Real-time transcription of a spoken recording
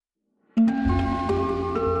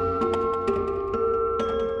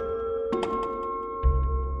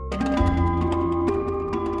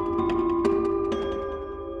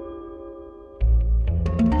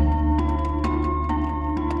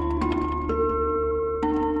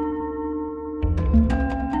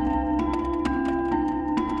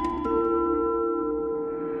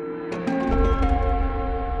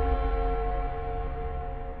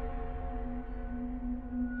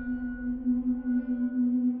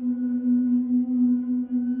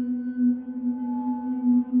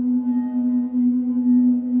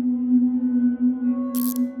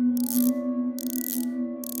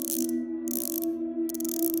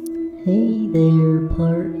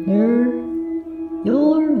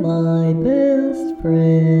You're my best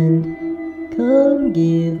friend. Come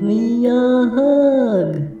give me a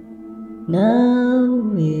hug.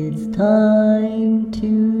 Now it's time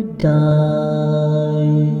to die.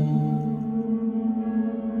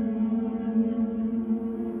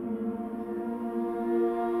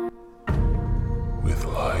 With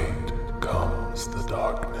light comes the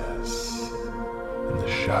darkness, and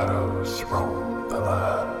the shadows roam the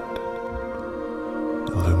land.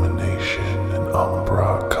 Illumination and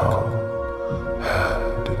umbra come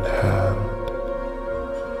hand in hand.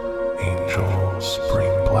 Angels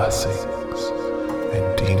bring blessings,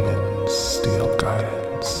 and demons steal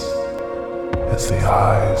guidance, as the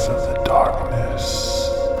eyes of the darkness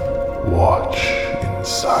watch in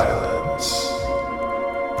silence.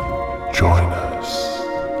 Join us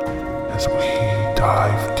as we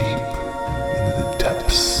dive deep into the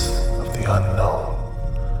depths of the unknown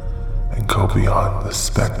and go beyond the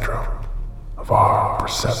spectrum of our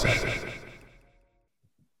perception.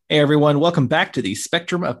 Hey everyone, welcome back to the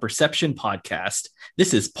Spectrum of Perception podcast.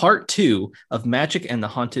 This is part 2 of Magic and the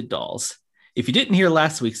Haunted Dolls. If you didn't hear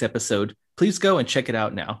last week's episode, please go and check it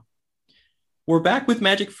out now. We're back with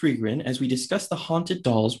Magic Frigren as we discuss the haunted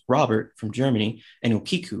dolls Robert from Germany and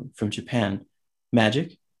Okiku from Japan.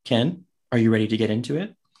 Magic, Ken, are you ready to get into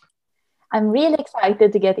it? I'm really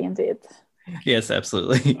excited to get into it. Yes,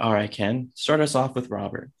 absolutely. All right, Ken, start us off with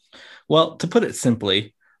Robert. Well, to put it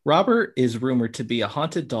simply, Robert is rumored to be a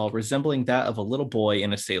haunted doll resembling that of a little boy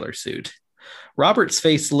in a sailor suit. Robert's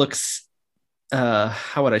face looks,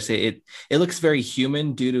 how would I say it? It looks very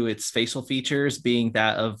human due to its facial features being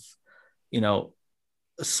that of, a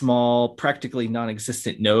small, practically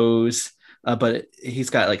non-existent nose, but he's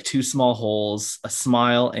got like 2 small holes, a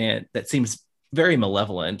smile, and that seems very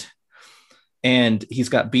malevolent. And he's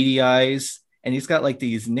got beady eyes, and he's got like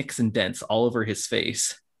these nicks and dents all over his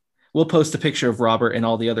face. We'll post a picture of Robert and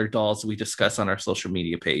all the other dolls we discuss on our social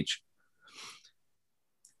media page.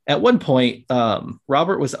 At one point,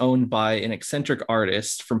 Robert was owned by an eccentric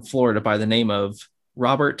artist from Florida by the name of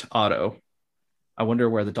Robert Otto. I wonder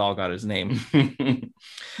where the doll got his name.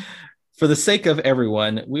 For the sake of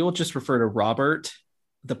everyone, we will just refer to Robert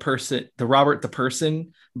the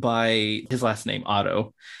person by his last name,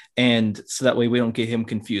 Otto. And so that way we don't get him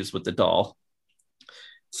confused with the doll.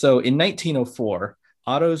 So in 1904,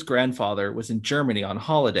 Otto's grandfather was in Germany on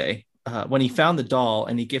holiday when he found the doll,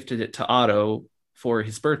 and he gifted it to Otto for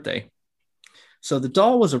his birthday. So the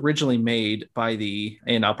doll was originally made by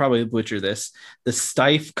and I'll probably butcher this, the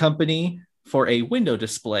Steiff Company for a window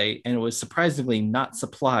display, and it was surprisingly not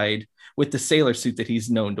supplied with the sailor suit that he's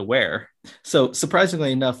known to wear. So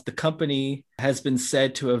surprisingly enough, the company has been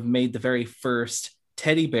said to have made the very first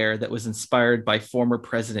teddy bear that was inspired by former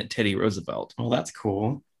President Teddy Roosevelt. Well, that's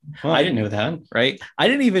cool. Well, I didn't know that. Right? I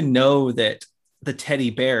didn't even know that the teddy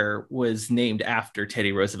bear was named after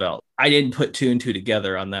Teddy Roosevelt. I didn't put 2 and 2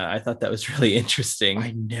 together on that. I thought that was really interesting.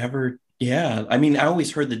 I mean, I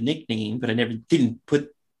always heard the nickname, but I never didn't put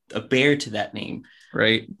a bear to that name.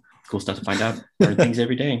 Right. Cool stuff to find out. Learn things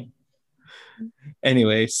every day.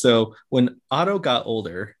 Anyway, so when Otto got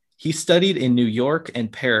older, he studied in New York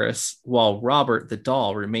and Paris while Robert the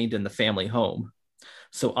doll remained in the family home.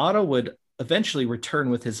 So Otto would eventually return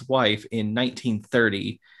with his wife in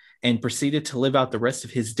 1930 and proceeded to live out the rest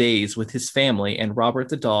of his days with his family and Robert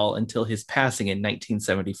the doll until his passing in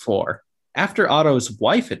 1974. After Otto's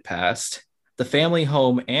wife had passed, the family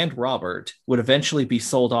home and Robert would eventually be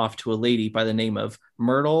sold off to a lady by the name of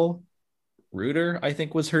Myrtle Reuter, I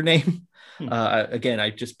think was her name. Again, I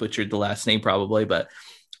just butchered the last name probably, but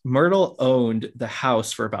Myrtle owned the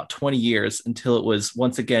house for about 20 years until it was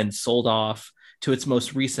once again sold off to its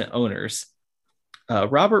most recent owners.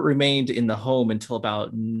 Robert remained in the home until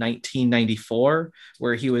about 1994,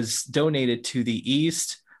 where he was donated to the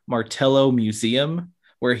East Martello Museum,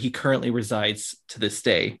 where he currently resides to this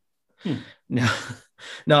day. Now,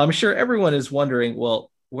 I'm sure everyone is wondering, well,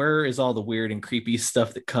 where is all the weird and creepy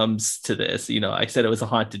stuff that comes to this? I said it was a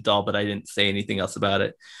haunted doll, but I didn't say anything else about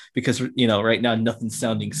it because, right now, nothing's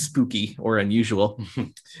sounding spooky or unusual.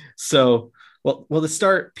 So, well, to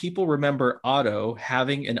start, people remember Otto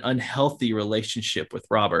having an unhealthy relationship with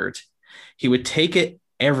Robert. He would take it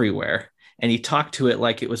everywhere, and he talked to it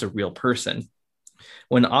like it was a real person.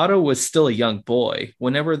 When Otto was still a young boy,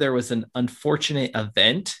 whenever there was an unfortunate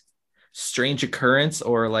event, strange occurrence,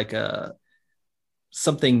 or like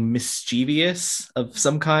something mischievous of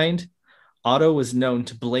some kind, Otto was known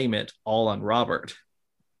to blame it all on Robert.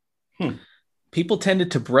 People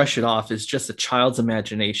tended to brush it off as just a child's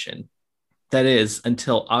imagination. That is,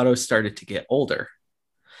 until Otto started to get older.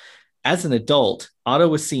 As an adult, Otto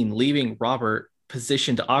was seen leaving Robert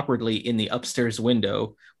positioned awkwardly in the upstairs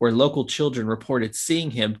window where local children reported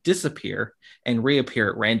seeing him disappear and reappear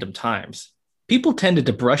at random times. People tended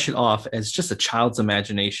to brush it off as just a child's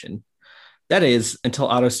imagination. That is, until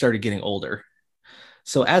Otto started getting older.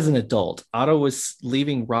 So as an adult, Otto was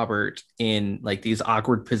leaving Robert in like these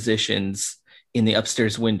awkward positions in the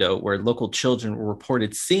upstairs window where local children were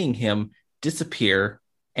reported seeing him disappear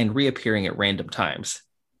and reappearing at random times.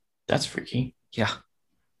 That's freaky. Yeah.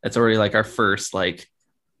 That's already like our first, like,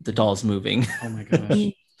 the doll's moving. Oh my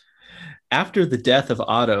gosh. After the death of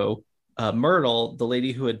Otto, Myrtle, the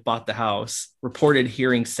lady who had bought the house, reported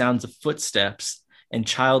hearing sounds of footsteps and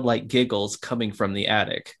childlike giggles coming from the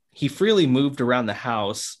attic. He freely moved around the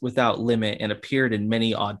house without limit and appeared in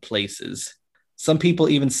many odd places. Some people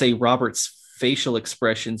even say Robert's facial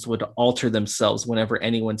expressions would alter themselves whenever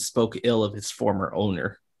anyone spoke ill of his former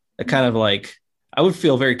owner. That kind of like, I would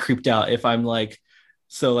feel very creeped out if I'm like,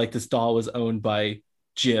 so like this doll was owned by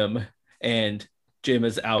Jim and Jim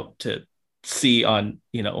is out to sea on,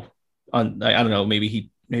 you know, on, I don't know, maybe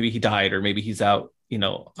he died or maybe he's out, you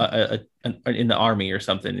know, in the army or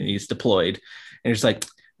something and he's deployed. And it's like,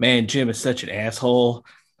 man, Jim is such an asshole.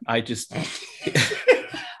 I just,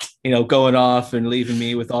 you know, going off and leaving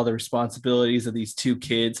me with all the responsibilities of these two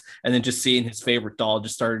kids. And then just seeing his favorite doll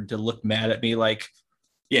just started to look mad at me like,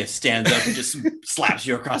 yeah, stands up and just slaps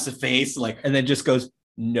you across the face. Like, and then just goes,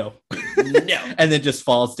 no. no. And then just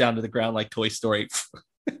falls down to the ground like Toy Story.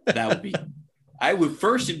 That would be,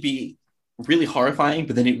 it'd be really horrifying,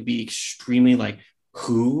 but then it would be extremely like,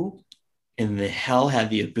 who in the hell had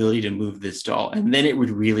the ability to move this doll? And then it would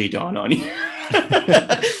really dawn on you.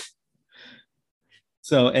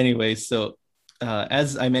 So anyway,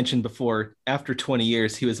 as I mentioned before, after 20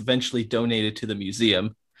 years, he was eventually donated to the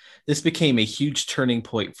museum. This became a huge turning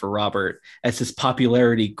point for Robert as his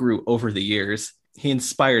popularity grew over the years. He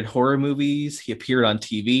inspired horror movies, he appeared on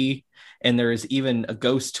TV, and there is even a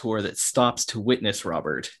ghost tour that stops to witness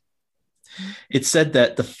Robert. It's said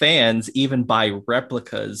that the fans even buy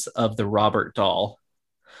replicas of the Robert doll.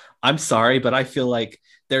 I'm sorry, but I feel like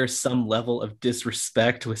there's some level of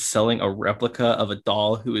disrespect with selling a replica of a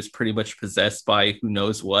doll who is pretty much possessed by who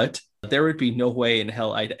knows what. There would be no way in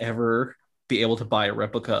hell I'd ever be able to buy a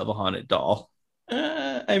replica of a haunted doll.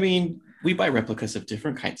 I mean, we buy replicas of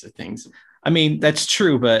different kinds of things. I mean, that's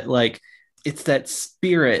true, but like, it's that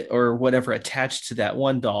spirit or whatever attached to that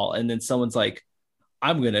one doll. And then someone's like,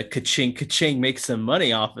 I'm going to ka-ching, make some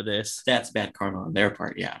money off of this. That's bad karma on their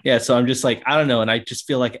part. Yeah. Yeah. So I'm just like, I don't know. And I just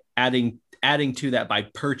feel like adding to that by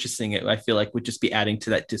purchasing it, I feel like would just be adding to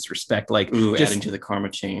that disrespect. Like, adding to the karma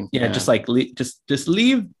chain. Yeah. Just like, just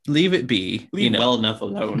leave it be. Leave well enough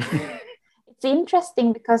alone. It's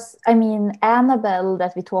interesting because, I mean, Annabelle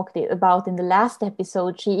that we talked about in the last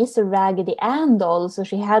episode, she is a Raggedy Ann doll. So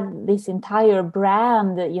she had this entire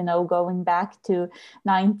brand, you know, going back to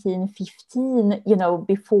 1915, you know,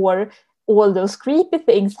 before all those creepy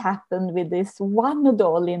things happened with this one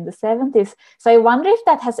doll in the 70s. So I wonder if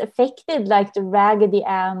that has affected like the Raggedy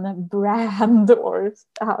Ann brand or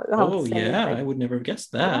how oh, yeah, I would never have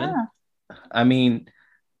guessed that. Yeah. I mean,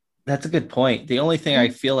 that's a good point. The only thing I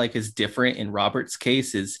feel like is different in Robert's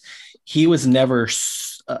case is he was never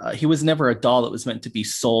a doll that was meant to be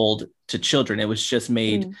sold to children. It was just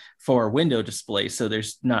made for a window display. So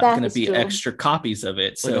there's not going to be extra copies of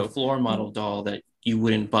it. Like so a floor model doll that you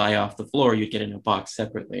wouldn't buy off the floor, you'd get in a box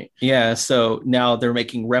separately. Yeah. So now they're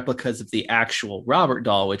making replicas of the actual Robert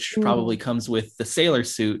doll, which probably comes with the sailor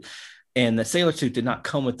suit. And the sailor suit did not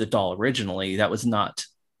come with the doll originally. That was not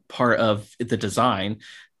part of the design.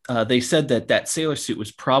 They said that sailor suit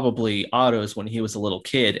was probably Otto's when he was a little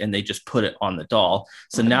kid, and they just put it on the doll.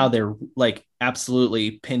 So now they're like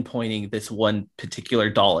absolutely pinpointing this one particular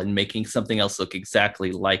doll and making something else look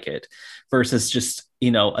exactly like it, versus just,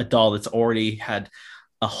 you know, a doll that's already had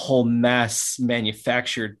a whole mass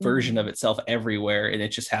manufactured version of itself everywhere, and it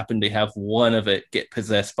just happened to have one of it get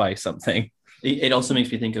possessed by something. It also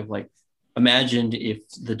makes me think of like, imagine if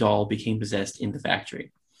the doll became possessed in the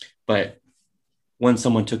factory, but when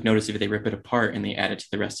someone took notice of it, they rip it apart and they add it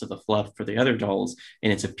to the rest of the fluff for the other dolls.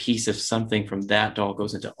 And it's a piece of something from that doll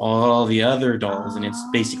goes into all the other dolls. And it's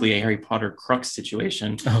basically a Harry Potter Crux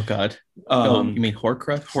situation. Oh, God. You mean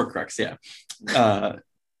Horcrux? Horcrux, yeah.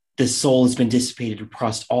 The soul has been dissipated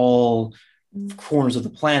across all corners of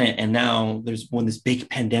the planet. And now there's this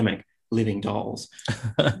big pandemic, living dolls.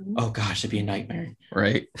 Oh, gosh, it'd be a nightmare.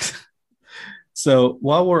 Right. So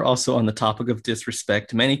while we're also on the topic of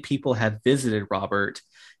disrespect, many people have visited Robert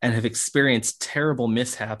and have experienced terrible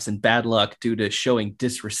mishaps and bad luck due to showing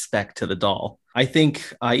disrespect to the doll. I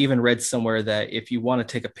think I even read somewhere that if you want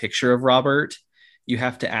to take a picture of Robert, you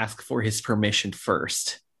have to ask for his permission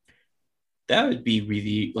first. That would be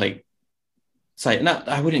really like,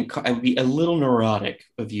 I would be a little neurotic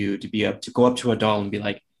of you to go up to a doll and be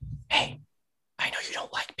like, hey, I know you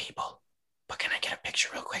don't like people, but can I get a picture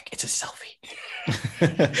real quick? It's a selfie.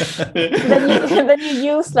 Then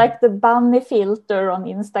you use like the bunny filter on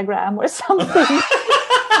Instagram or something.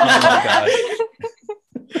 Oh my God.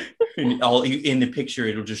 And all in the picture,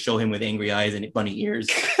 it'll just show him with angry eyes and bunny ears.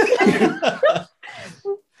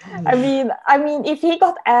 I mean, if he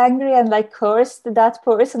got angry and like cursed that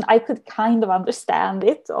person, I could kind of understand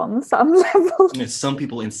it on some level. Some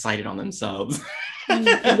people incite it on themselves.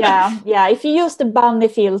 Yeah. If you use the bunny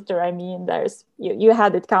filter, I mean, there's you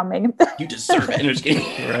had it coming. You deserve it. I'm just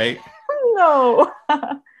kidding. Right? No.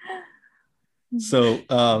 So,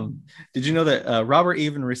 did you know that Robert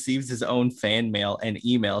even receives his own fan mail and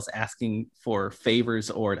emails asking for favors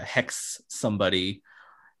or to hex somebody?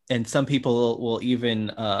 And some people will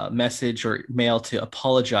even message or mail to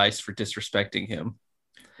apologize for disrespecting him.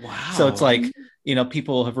 Wow. So it's like,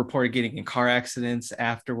 people have reported getting in car accidents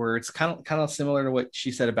afterwards, kind of similar to what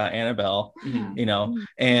she said about Annabelle,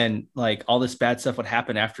 and like all this bad stuff would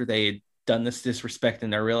happen after they had done this disrespect,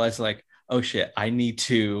 and they realized like, oh shit, I need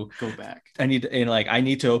to go back. I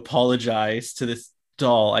need to apologize to this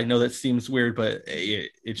doll. I know that seems weird, but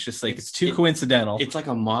it's just like it's too coincidental. It's like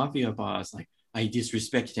a mafia boss. Like, I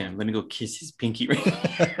disrespected him. Let me go kiss his pinky ring.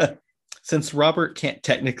 Since Robert can't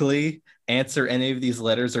technically answer any of these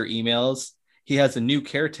letters or emails, he has a new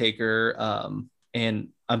caretaker. And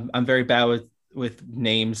I'm very bad with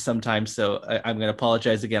names sometimes, so I'm going to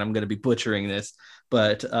apologize again. I'm going to be butchering this,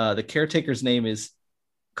 but the caretaker's name is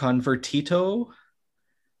Convertito.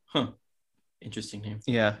 Huh. Interesting name.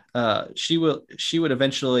 Yeah. She would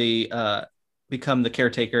eventually become the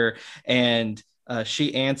caretaker, and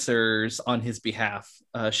she answers on his behalf.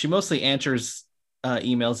 She mostly answers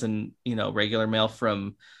emails and regular mail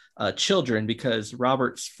from children, because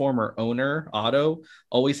Robert's former owner, Otto,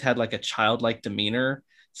 always had like a childlike demeanor.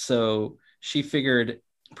 So she figured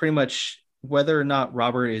pretty much whether or not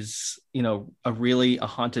Robert is, a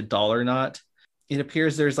haunted doll or not, it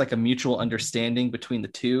appears there's like a mutual understanding between the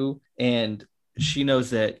two. And she knows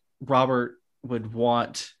that Robert would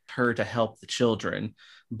want her to help the children,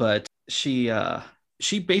 but she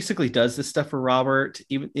basically does this stuff for Robert,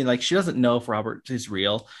 even like she doesn't know if Robert is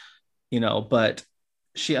real, but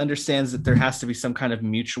she understands that there has to be some kind of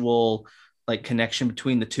mutual like connection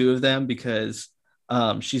between the two of them, because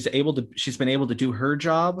she's been able to do her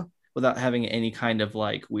job without having any kind of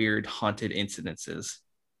like weird haunted incidences.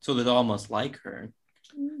 So they almost like her.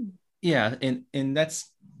 Yeah, and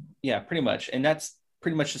that's pretty much, and that's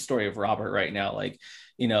pretty much the story of Robert right now. Like,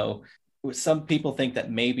 some people think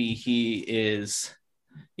that maybe he is,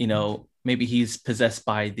 maybe he's possessed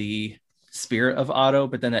by the spirit of Otto,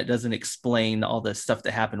 but then that doesn't explain all the stuff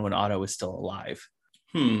that happened when Otto was still alive.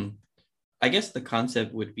 I guess the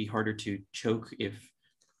concept would be harder to choke if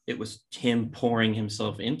it was him pouring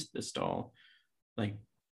himself into this doll, like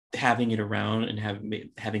having it around and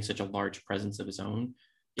having such a large presence of his own.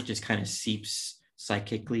 It just kind of seeps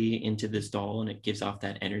psychically into this doll, and it gives off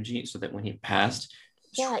that energy, so that when he passed,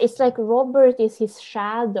 it's like Robert is his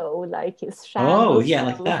shadow, like his shadow. Oh yeah,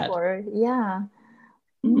 like that.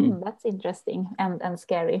 That's interesting and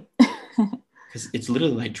scary. Because it's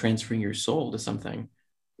literally like transferring your soul to something.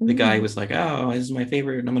 The guy was like, oh, this is my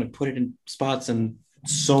favorite, and I'm going to put it in spots, and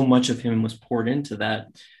so much of him was poured into that.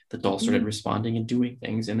 The doll started responding and doing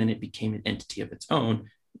things, and then it became an entity of its own,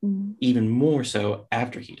 even more so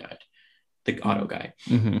after he died, the Otto guy.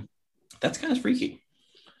 That's kind of freaky.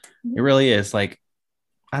 It really is. Like,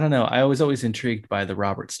 I don't know, I was always intrigued by the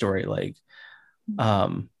Robert story, like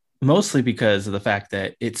mostly because of the fact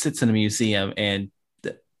that it sits in a museum, and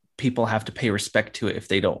people have to pay respect to it if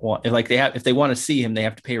they don't want, if they want to see him, they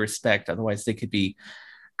have to pay respect, otherwise they could be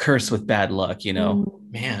cursed with bad luck.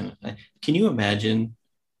 Man, can you imagine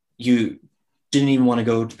you didn't even want to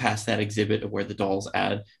go past that exhibit of where the doll's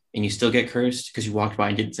at, and you still get cursed because you walked by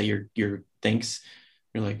and didn't say your thanks?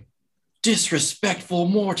 You're like, disrespectful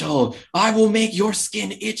mortal, I will make your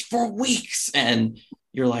skin itch for weeks. And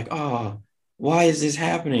you're like, oh, why is this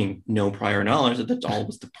happening? No prior knowledge that the doll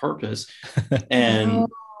was the purpose. And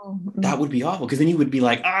that would be awful, because then you would be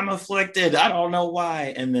like, I'm afflicted, I don't know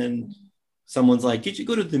why. And then someone's like, did you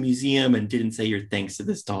go to the museum and didn't say your thanks to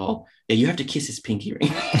this doll? Yeah, you have to kiss his pinky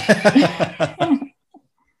ring.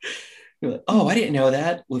 You're like, oh, I didn't know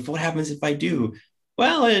that. Well, what happens if I do?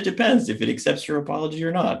 Well, it depends if it accepts your apology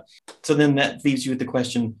or not. So then that leaves you with the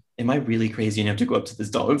question, am I really crazy enough to go up to this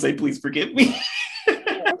doll and say, please forgive me?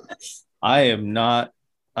 I am not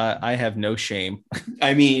I have no shame.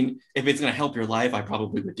 I mean, if it's gonna help your life, I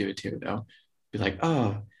probably would do it too, though. Be like,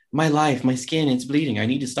 oh, my life, my skin, it's bleeding. I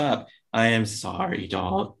need to stop. I am sorry,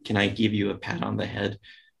 doll. Can I give you a pat on the head?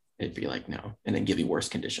 It'd be like, no, and then give you worse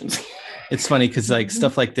conditions. It's funny because like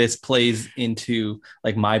stuff like this plays into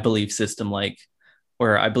like my belief system, like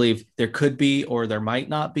where I believe there could be or there might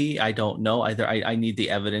not be. I don't know either. I need the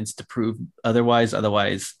evidence to prove otherwise.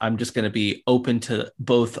 Otherwise, I'm just going to be open to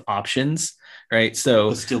both options, right? So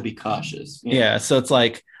But still be cautious. yeah. So it's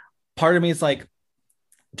like part of me is like,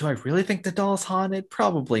 do I really think the doll's haunted?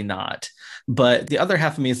 Probably not. But the other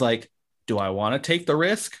half of me is like, do I want to take the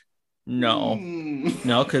risk? No.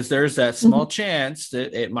 No, because there's that small chance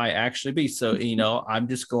that it might actually be. So, I'm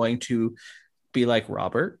just going to be like,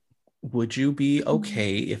 Robert, would you be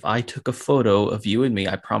okay if I took a photo of you and me?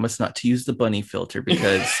 I promise not to use the bunny filter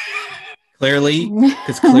because clearly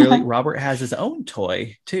Robert has his own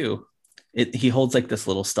toy too. He holds like this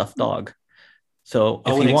little stuffed dog. So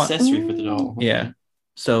if an you want, accessory for the doll. yeah.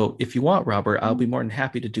 So if you want, Robert, I'll be more than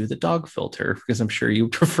happy to do the dog filter because I'm sure you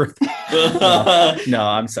prefer. No,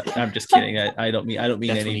 I'm sorry. I'm just kidding. I don't mean That's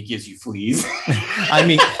any. when he gives you fleas. I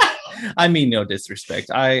mean no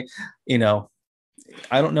disrespect. I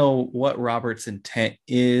don't know what Robert's intent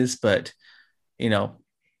is, but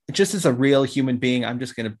just as a real human being, I'm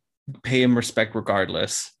just gonna pay him respect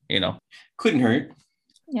regardless. Couldn't hurt.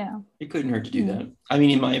 Yeah. It couldn't hurt to do that. I mean,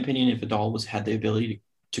 in my opinion, if a doll had the ability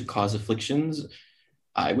to cause afflictions,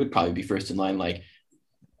 I would probably be first in line. Like,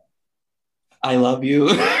 I love you.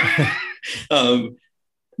 I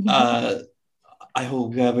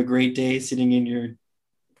hope you have a great day sitting in your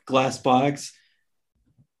glass box.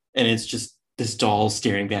 And it's just this doll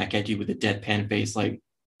staring back at you with a deadpan face, like,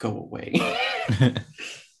 go away.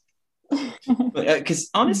 Because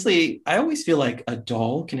honestly, I always feel like a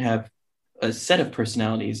doll can have a set of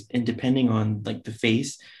personalities, and depending on like the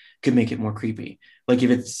face, could make it more creepy. Like if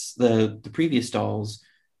it's the previous dolls,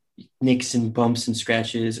 nicks and bumps and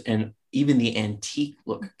scratches, and even the antique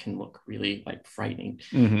look can look really like frightening.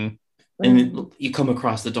 Mm-hmm. And you come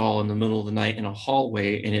across the doll in the middle of the night in a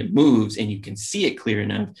hallway and it moves and you can see it clear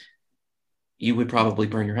enough, you would probably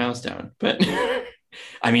burn your house down. But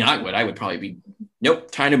I mean, I would probably be,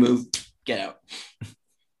 nope, time to move, get out.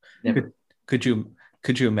 Never. Could you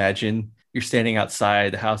imagine you're standing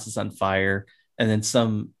outside, the house is on fire, and then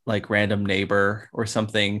some like random neighbor or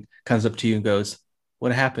something comes up to you and goes,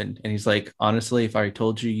 what happened? And he's like, honestly, if I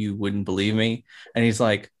told you, you wouldn't believe me. And he's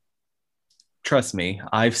like, trust me,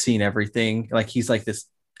 I've seen everything. Like he's like this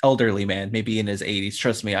elderly man, maybe in his 80s.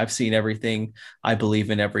 Trust me, I've seen everything. I believe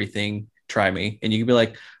in everything. Try me. And you can be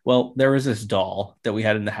like, well, there was this doll that we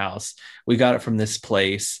had in the house. We got it from this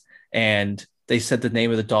place. And they said the name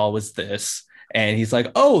of the doll was this. And he's like,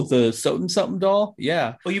 oh, the something doll?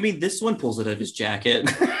 Yeah. Oh, you mean this one pulls it out of his jacket?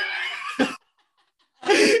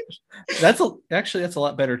 That's a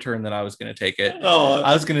lot better turn than I was going to take it. Oh,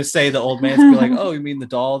 I was going to say the old man's gonna be like, oh, you mean the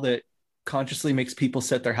doll that consciously makes people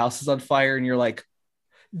set their houses on fire? And you're like,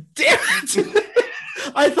 damn it.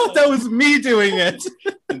 I thought that was me doing it.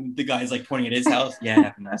 And the guy's like pointing at his house. Yeah, it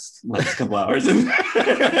happened last couple hours.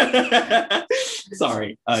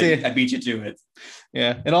 Sorry, I beat you to it.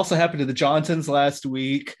 Yeah, it also happened to the Johnsons last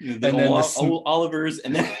week. And then the Olivers,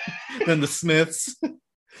 and then the Smiths.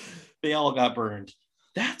 They all got burned.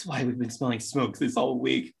 That's why we've been smelling smoke this whole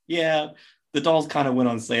week. Yeah, the dolls kind of went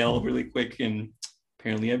on sale really quick, and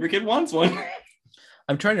apparently every kid wants one.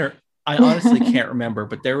 I honestly can't remember,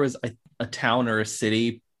 but there was a town or a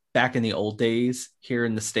city back in the old days here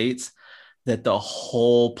in the States that the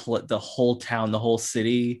whole town, the whole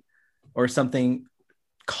city or something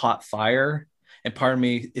caught fire. And part of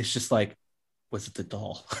me is just like, was it the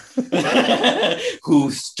doll?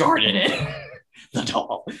 Who started it? The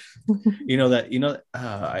doll.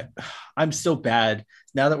 I'm so bad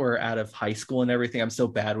now that we're out of high school and everything. I'm so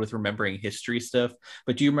bad with remembering history stuff.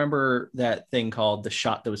 But do you remember that thing called the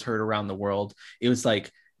shot that was heard around the world? It was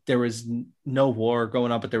like there was no war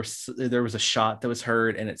going on, but there was a shot that was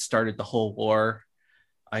heard and it started the whole war.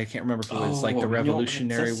 I can't remember if it was like the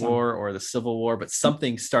Revolutionary War or the Civil War, but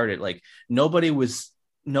something started. Like no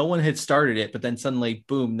one had started it, but then suddenly,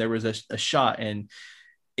 boom, there was a shot, and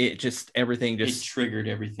it triggered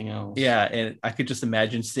everything else. Yeah, and I could just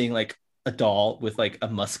imagine seeing like a doll with like a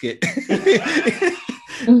musket.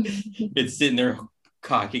 It's sitting there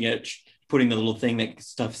cocking it, putting the little thing that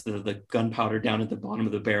stuffs the gunpowder down at the bottom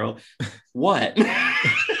of the barrel. What?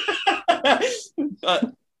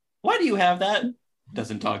 Why do you have that?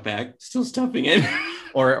 Doesn't talk back. Still stuffing it.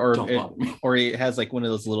 or Don't bother me. or he has like one of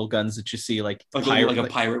those little guns that you see like Like a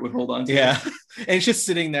pirate would hold on to. yeah. And it's just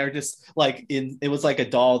sitting there just like it was like a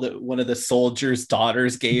doll that one of the soldiers'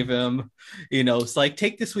 daughters gave him. It's like,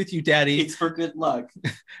 take this with you, daddy. It's for good luck.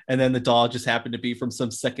 And then the doll just happened to be from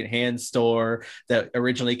some secondhand store that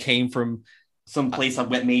originally came from some place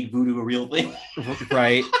that made voodoo a real thing.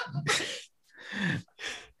 Right.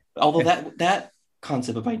 Although that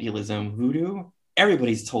concept of idealism, voodoo,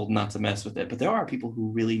 everybody's told not to mess with it, but there are people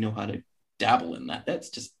who really know how to dabble in that. That's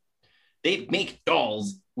just, they make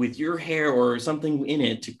dolls with your hair or something in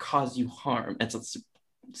it to cause you harm. That's a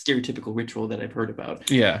stereotypical ritual that I've heard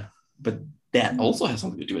about. Yeah. But that also has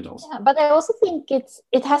something to do with dolls. Yeah, but I also think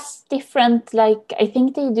it has different, like, I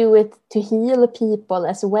think they do it to heal people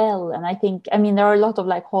as well. And I mean, there are a lot of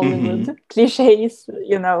like Hollywood cliches,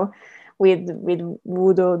 with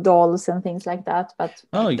voodoo dolls and things like that. But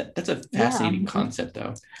that's a fascinating concept,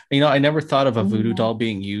 though. I never thought of a voodoo doll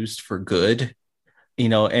being used for good.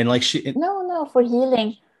 And like no, for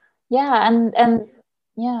healing. Yeah, and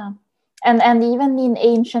yeah. And even in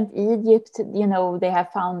ancient Egypt, they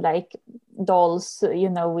have found like dolls,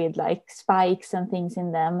 with like spikes and things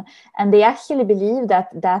in them. And they actually believe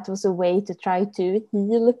that was a way to try to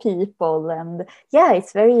heal people. And yeah,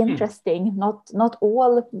 it's very interesting. Not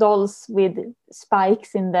all dolls with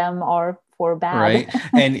spikes in them are for bad. Right.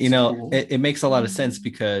 And, it makes a lot of sense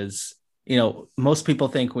because, most people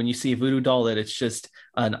think when you see a voodoo doll that it's just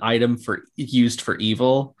an item used for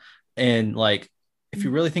evil. And like, if you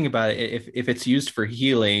really think about it, if it's used for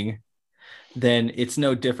healing, then it's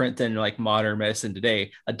no different than like modern medicine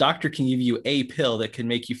today. A doctor can give you a pill that can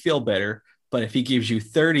make you feel better, but if he gives you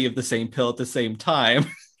 30 of the same pill at the same time,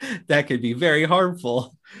 that could be very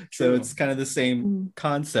harmful. So it's kind of the same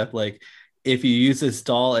concept. Like if you use this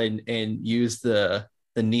doll and use the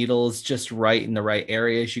needles just right in the right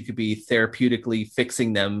areas, you could be therapeutically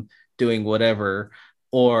fixing them, doing whatever,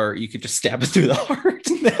 or you could just stab it through the heart.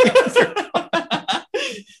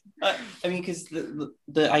 I mean, because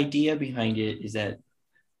the idea behind it is that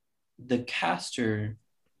the caster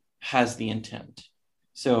has the intent.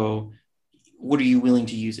 So what are you willing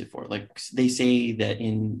to use it for? Like they say that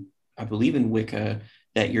I believe in Wicca,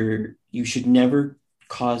 that you should never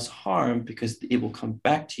cause harm because it will come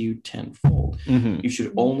back to you tenfold. You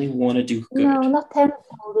should only want to do good. No, not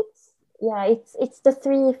tenfold. It's the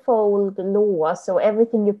threefold law. So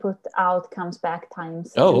everything you put out comes back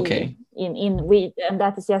times. Okay. And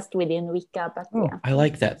that is just within Wicca. But yeah, I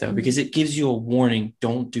like that though, because it gives you a warning.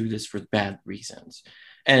 Don't do this for bad reasons,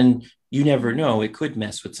 and you never know. It could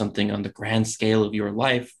mess with something on the grand scale of your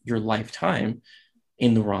life, your lifetime,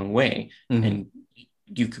 in the wrong way, and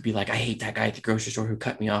you could be like, I hate that guy at the grocery store who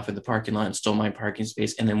cut me off in the parking lot and stole my parking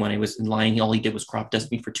space, and then when I was in line, all he did was crop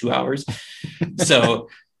dust me for 2 hours. So.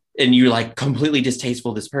 And you're like completely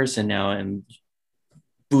distasteful to this person now, and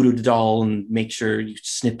voodoo the doll and make sure you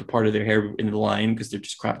snip a part of their hair in the line because they're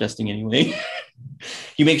just crop dusting anyway.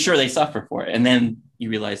 You make sure they suffer for it. And then you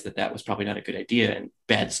realize that was probably not a good idea, and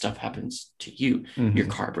bad stuff happens to you. Your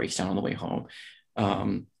car breaks down on the way home.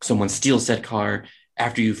 Someone steals that car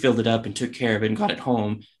after you filled it up and took care of it and got it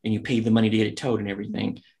home, and you paid the money to get it towed and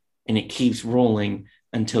everything. And it keeps rolling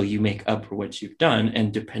until you make up for what you've done.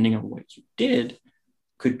 And depending on what you did,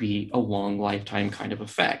 could be a long lifetime kind of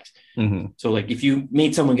effect. So like if you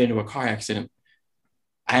made someone get into a car accident,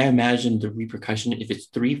 I imagine the repercussion, if it's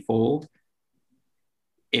threefold,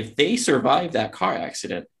 if they survive that car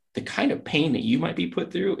accident, the kind of pain that you might be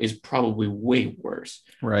put through is probably way worse.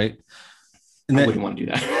 Right. And I wouldn't want to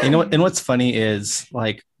do that. And what's funny is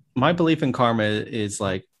like my belief in karma is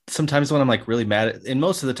like sometimes when I'm like really mad and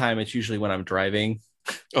most of the time it's usually when I'm driving.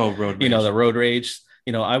 Oh, road rage. The road rage.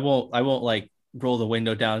 I won't like roll the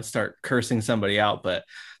window down and start cursing somebody out, but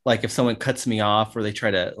like if someone cuts me off or they try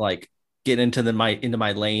to like get into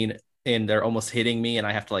my lane and they're almost hitting me and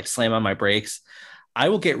I have to like slam on my brakes, I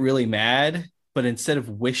will get really mad. But instead of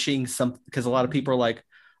wishing something, because a lot of people are like,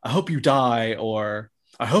 I hope you die, or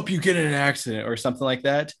I hope you get in an accident or something like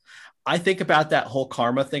that, I think about that whole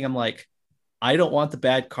karma thing. I'm like, I don't want the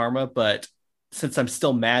bad karma, but since I'm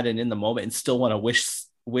still mad and in the moment and still want to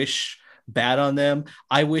wish bad on them,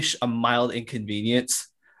 I wish a mild inconvenience.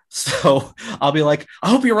 So I'll be like, I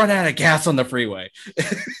hope you run out of gas on the freeway.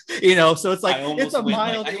 So it's like it's a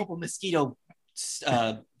mild. I hope a mosquito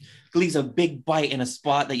leaves a big bite in a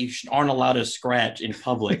spot that you aren't allowed to scratch in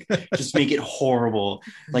public. Just make it horrible,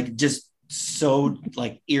 like just so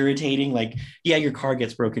like irritating. Like, yeah, your car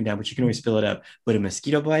gets broken down, but you can always fill it up. But a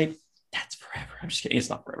mosquito bite, that's forever. I'm just kidding. It's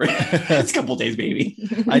not forever. It's a couple days, baby.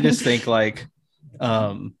 I just think like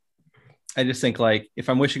if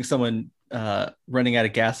I'm wishing someone running out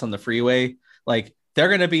of gas on the freeway, like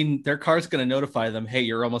their car's gonna notify them, hey,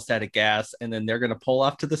 you're almost out of gas, and then they're gonna pull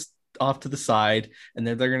off to the side, and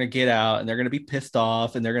then they're going to get out and they're going to be pissed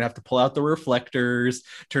off, and they're going to have to pull out the reflectors,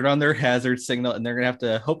 turn on their hazard signal, and they're going to have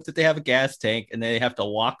to hope that they have a gas tank, and they have to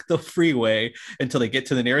walk the freeway until they get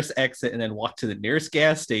to the nearest exit, and then walk to the nearest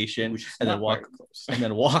gas station, and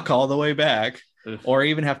then walk all the way back, or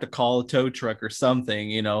even have to call a tow truck or something.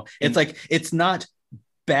 It's like, it's not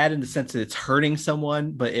bad in the sense that it's hurting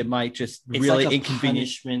someone, but it might just really like a inconvenient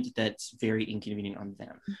punishment that's very inconvenient on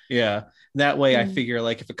them. Yeah, that way I figure,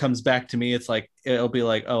 like, if it comes back to me, it's like, it'll be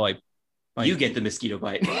like, oh, you get the mosquito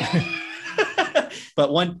bite.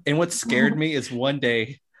 But what scared me is one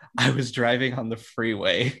day I was driving on the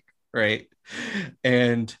freeway, right,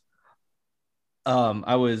 and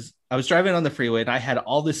I was driving on the freeway, and I had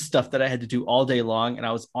all this stuff that I had to do all day long, and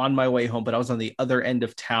I was on my way home, but I was on the other end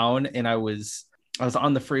of town, and I was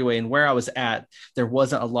on the freeway, and where I was at, there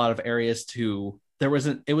wasn't a lot of areas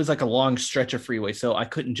it was like a long stretch of freeway. So I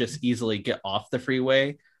couldn't just easily get off the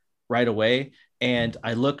freeway right away. And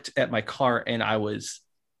I looked at my car, and I was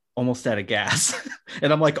almost out of gas.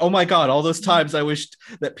 And I'm like, oh my God, all those times I wished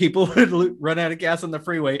that people would run out of gas on the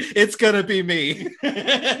freeway. It's going to be me.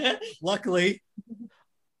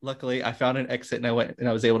 Luckily, I found an exit, and I went, and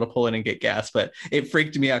I was able to pull in and get gas, but it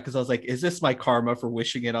freaked me out because I was like, is this my karma for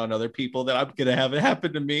wishing it on other people that I'm going to have it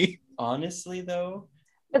happen to me? Honestly, though.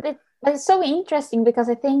 But it's so interesting because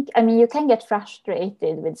I think, I mean, you can get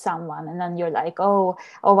frustrated with someone, and then you're like, oh,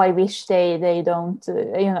 I wish they don't,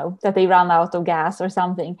 that they run out of gas or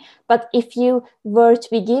something. But if you were to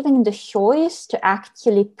be given the choice to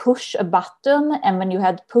actually push a button, and when you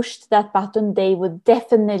had pushed that button, that would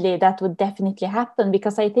definitely happen,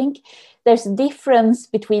 because I think there's a difference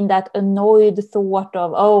between that annoyed thought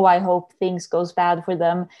of, oh, I hope things goes bad for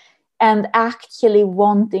them, and actually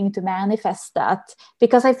wanting to manifest that.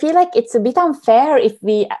 Because I feel like it's a bit unfair if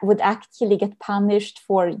we would actually get punished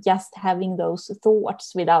for just having those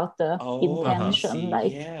thoughts without the intention.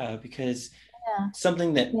 Because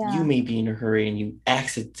something that you may be in a hurry and you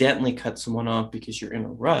accidentally cut someone off because you're in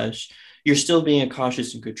a rush, you're still being a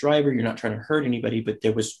cautious and good driver. You're not trying to hurt anybody, but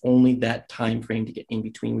there was only that time frame to get in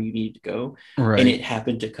between where you needed to go. Right. And it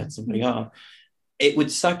happened to cut somebody off. It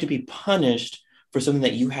would suck to be punished for something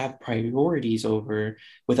that you have priorities over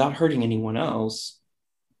without hurting anyone else.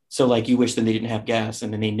 So like, you wish that they didn't have gas,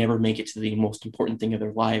 and then they never make it to the most important thing of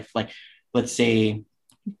their life. Like, let's say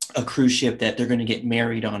a cruise ship that they're going to get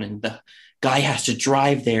married on, and the guy has to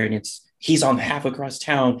drive there, and he's on half across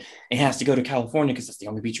town and has to go to California because that's the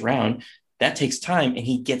only beach around. That takes time, and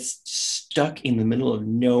he gets stuck in the middle of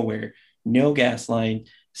nowhere, no gas line,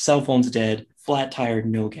 cell phone's dead, flat tire,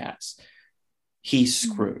 no gas. He's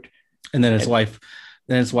screwed. And then his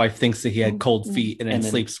wife thinks that he had cold feet, and then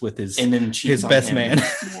sleeps with his best man.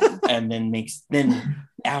 And then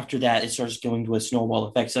after that, it starts going to a snowball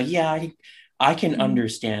effect. So yeah, I can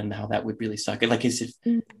understand how that would really suck. Like, as if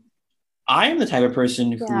I am the type of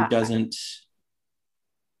person who doesn't,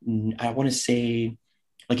 I want to say,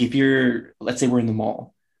 like, let's say we're in the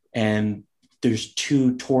mall, and there's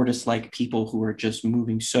two tortoise-like people who are just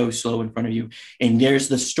moving so slow in front of you, and there's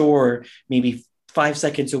the store maybe 5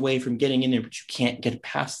 seconds away from getting in there, but you can't get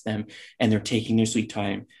past them, and they're taking their sweet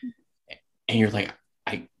time, and you're like,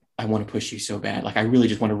 I want to push you so bad. Like, I really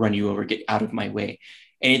just want to run you over, get out of my way.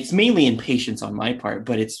 And it's mainly impatience on my part,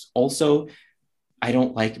 but it's also, I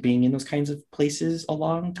don't like being in those kinds of places a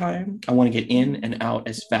long time. I want to get in and out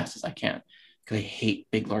as fast as I can, because I hate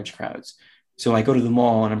big, large crowds. So I go to the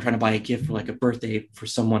mall, and I'm trying to buy a gift for like a birthday for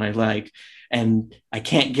someone I like, and I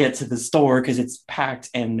can't get to the store because it's packed,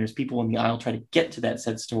 and there's people in the aisle trying to get to that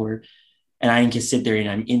said store, and I can sit there and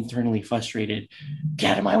I'm internally frustrated.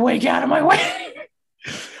 Get out of my way, get out of my way.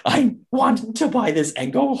 I want to buy this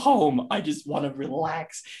and go home. I just want to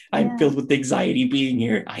relax. I'm filled with anxiety being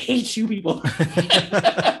here. I hate you people.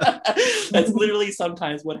 That's literally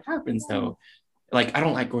sometimes what happens, though. Like, I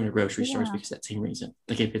don't like going to grocery stores because of that same reason.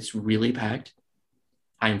 Like, if it's really packed,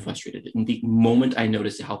 I'm frustrated. And the moment I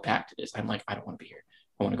notice how packed it is, I'm like, I don't want to be here.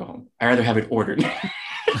 I want to go home. I'd rather have it ordered.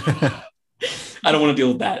 I don't want to deal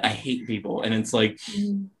with that. I hate people. And it's like,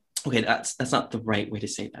 okay, that's not the right way to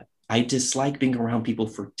say that. I dislike being around people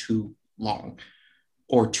for too long,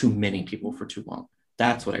 or too many people for too long.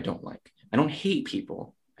 That's what I don't like. I don't hate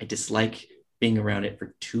people. I dislike being around it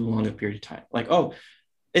for too long a period of time. Like, oh,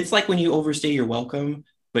 it's like when you overstay your welcome,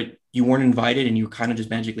 but you weren't invited and you kind of just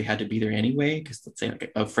magically had to be there anyway. Because let's say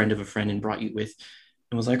like a friend of a friend and brought you with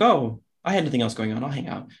and was like, oh, I had nothing else going on, I'll hang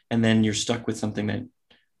out. And then you're stuck with something that,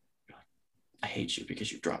 I hate you because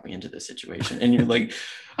you dropped me into this situation. And you're like,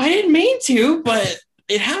 I didn't mean to, but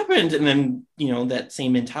it happened. And then, you know, that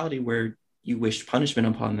same mentality where you wish punishment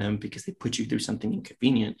upon them because they put you through something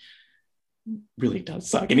inconvenient really does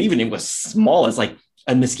suck. And even it was small as like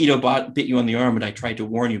a mosquito bit you on the arm and I tried to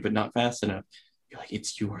warn you, but not fast enough. You're like,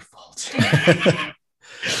 it's your fault.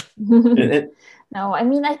 No, I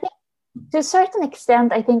mean, I think to a certain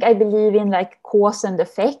extent, I think I believe in like cause and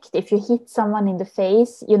effect. If you hit someone in the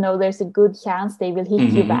face, you know, there's a good chance they will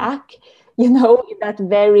hit you back, you know, in that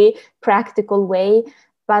very practical way.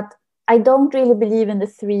 But I don't really believe in the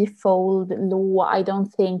threefold law. I don't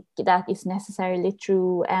think that is necessarily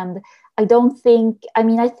true. And I don't think, I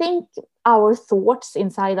mean, I think our thoughts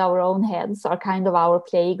inside our own heads are kind of our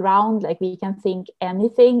playground. Like we can think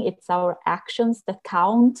anything, it's our actions that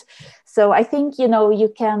count. So I think, you know,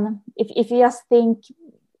 you can, if you just think,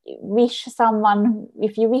 wish someone,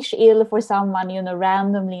 if you wish ill for someone, you know,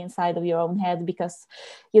 randomly inside of your own head because,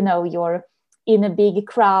 you know, you're in a big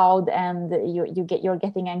crowd and you're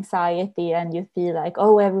getting anxiety and you feel like,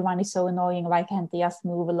 oh, everyone is so annoying, why can't they just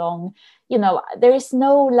move along? You know, there is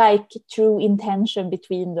no like true intention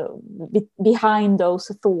behind those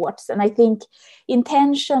thoughts. And I think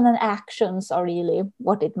intention and actions are really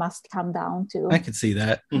what it must come down to. I can see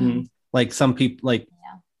that. Like some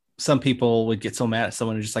people would get so mad at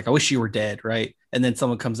someone and just like, I wish you were dead, right? And then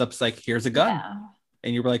someone comes up, it's like, here's a gun,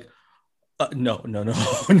 and you're like, no,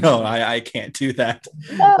 I can't do that.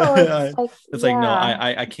 No, it's like, no,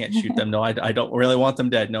 I can't shoot them. No, I don't really want them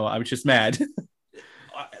dead. No, I was just mad.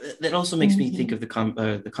 That also makes me think of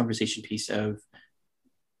the conversation piece of,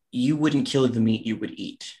 you wouldn't kill the meat you would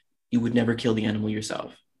eat. You would never kill the animal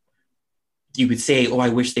yourself. You would say, oh, I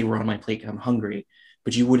wish they were on my plate, I'm hungry,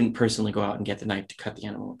 but you wouldn't personally go out and get the knife to cut the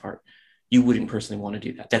animal apart. You wouldn't personally want to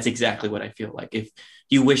do that. That's exactly what I feel like. If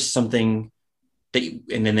you wish something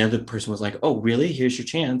and then the other person was like, oh, really? Here's your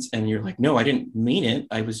chance. And you're like, no, I didn't mean it.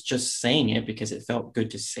 I was just saying it because it felt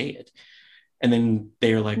good to say it. And then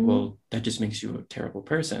they're like, well, that just makes you a terrible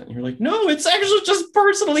person. And you're like, no, it's actually just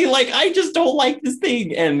personally, like, I just don't like this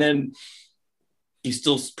thing. And then you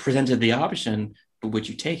still presented the option, but would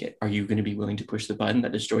you take it? Are you going to be willing to push the button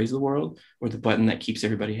that destroys the world or the button that keeps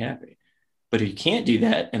everybody happy? But if you can't do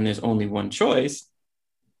that and there's only one choice,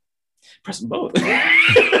 press them both.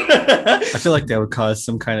 I feel like that would cause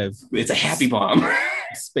some kind of, it's a happy bomb.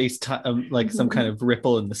 Space time, like some kind of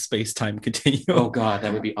ripple in the space time continuum. Oh God,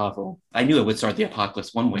 that would be awful. I knew it would start the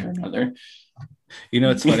apocalypse one way or another. You know,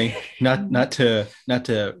 it's funny, not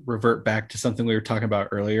to revert back to something we were talking about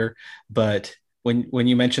earlier, but when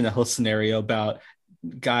you mentioned the whole scenario about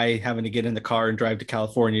guy having to get in the car and drive to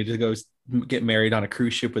California to go get married on a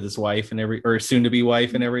cruise ship with his wife or soon to be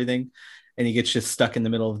wife and everything, and he gets just stuck in the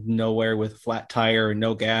middle of nowhere with a flat tire and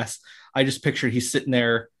no gas. I just pictured he's sitting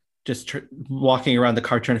there just walking around the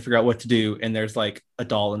car trying to figure out what to do, and there's like a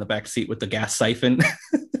doll in the back seat with the gas siphon.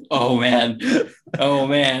 Oh man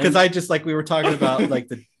Because I just, like, we were talking about like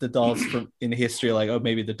the dolls from in history, like, oh,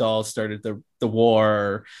 maybe the dolls started the war,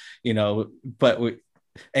 or, you know, but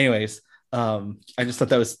anyways, I just thought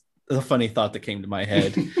that was a funny thought that came to my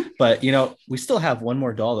head. But, you know, we still have one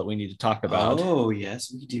more doll that we need to talk about. Oh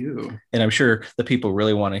yes, we do. And I'm sure the people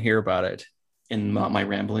really want to hear about it. In my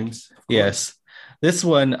ramblings. Yes. This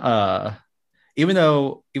one, even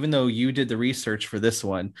though you did the research for this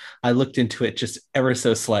one, I looked into it just ever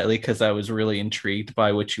so slightly because I was really intrigued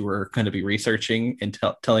by what you were going to be researching and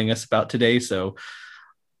telling us about today. So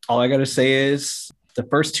all I got to say is the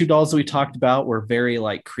first two dolls that we talked about were very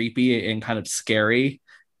like creepy and kind of scary,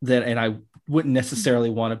 and I wouldn't necessarily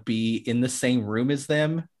want to be in the same room as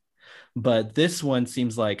them. But this one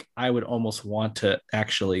seems like I would almost want to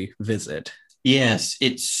actually visit. Yes,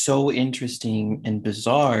 it's so interesting and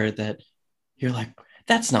bizarre that you're like,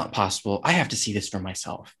 that's not possible. I have to see this for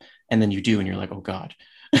myself. And then you do, and you're like, oh God.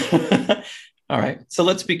 All right, so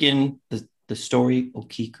let's begin the story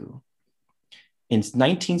Okiku. In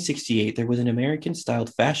 1968, there was an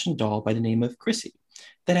American-styled fashion doll by the name of Chrissy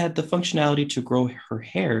that had the functionality to grow her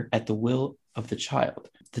hair at the will of the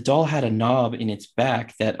child. The doll had a knob in its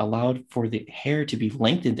back that allowed for the hair to be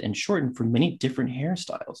lengthened and shortened for many different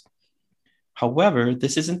hairstyles. However,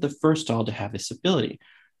 this isn't the first doll to have this ability.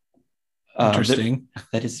 Interesting.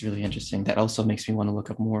 That is really interesting. That also makes me want to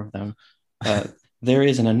look up more of them. There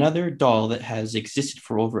is another doll that has existed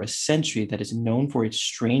for over a century that is known for its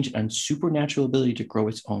strange and supernatural ability to grow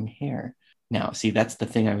its own hair. Now, see, that's the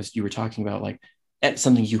thing you were talking about, like, that's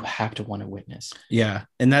something you have to want to witness. Yeah,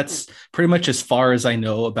 and that's pretty much as far as I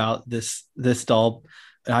know about this doll.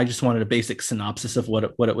 I just wanted a basic synopsis of what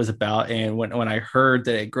it was about. And when I heard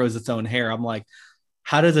that it grows its own hair, I'm like,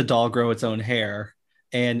 how does a doll grow its own hair?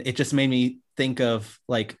 And it just made me think of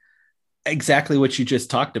like exactly what you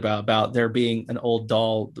just talked about there being an old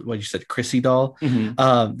doll, what you said, Chrissy doll,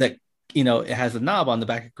 that it has a knob on the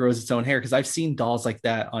back, it grows its own hair, because I've seen dolls like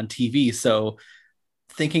that on TV. So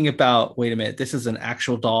thinking about, wait a minute, this is an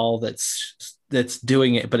actual doll that's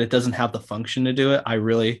doing it, but it doesn't have the function to do it. I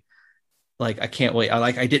really I can't wait.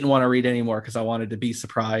 I didn't want to read anymore because I wanted to be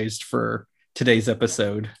surprised for today's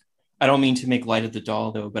episode. I don't mean to make light of the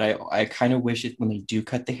doll though, but I kind of wish it when they do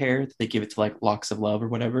cut the hair, they give it to like locks of love or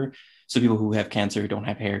whatever. So people who have cancer who don't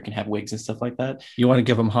have hair can have wigs and stuff like that. You want to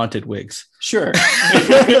give them haunted wigs? Sure.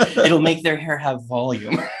 It'll make their hair have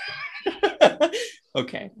volume.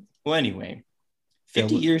 Okay. Well, anyway,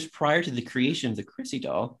 50 years prior to the creation of the Chrissy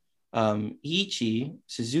doll, Ichi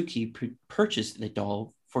Suzuki purchased the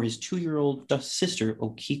doll for his 2-year-old sister,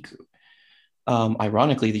 Okiku.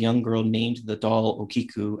 Ironically, the young girl named the doll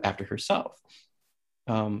Okiku after herself.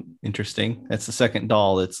 Interesting. That's the second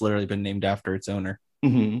doll that's literally been named after its owner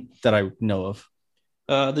that I know of.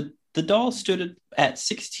 The doll stood at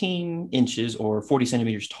 16 inches or 40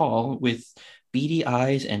 centimeters tall with beady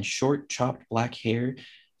eyes and short chopped black hair.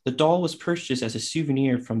 The doll was purchased as a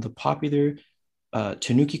souvenir from the popular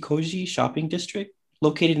Tanuki-Koji shopping district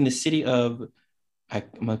located in the city of, I'm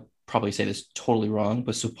going to probably say this totally wrong,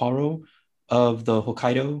 but Sapporo of the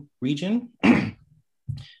Hokkaido region.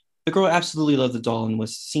 The girl absolutely loved the doll and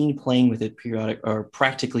was seen playing with it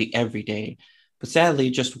practically every day. But sadly,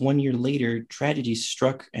 just 1 year later, tragedy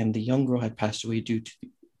struck and the young girl had passed away due to,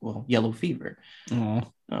 yellow fever. Aww.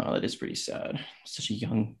 Oh, that is pretty sad. Such a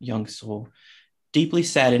young soul. Deeply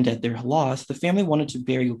saddened at their loss, the family wanted to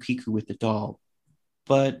bury Okiku with the doll,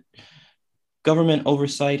 but government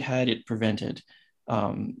oversight had it prevented.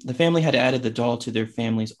 The family had added the doll to their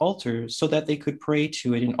family's altar so that they could pray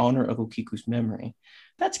to it in honor of Okiku's memory.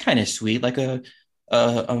 That's kind of sweet, like a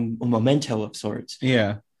memento of sorts.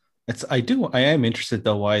 Yeah, I am interested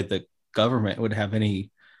though why the government would have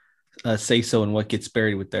any say so in what gets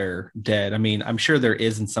buried with their dead. I mean, I'm sure there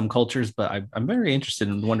is in some cultures, but I'm very interested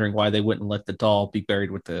in wondering why they wouldn't let the doll be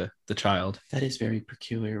buried with the child. That is very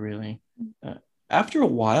peculiar, really. After a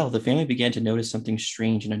while, the family began to notice something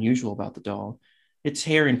strange and unusual about the doll. Its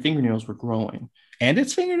hair and fingernails were growing. And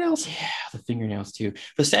its fingernails? Yeah, the fingernails too.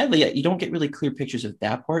 But sadly, you don't get really clear pictures of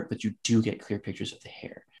that part, but you do get clear pictures of the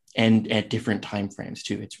hair and at different time frames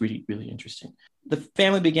too. It's really, really interesting. The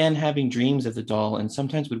family began having dreams of the doll and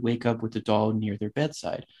sometimes would wake up with the doll near their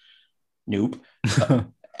bedside. Nope.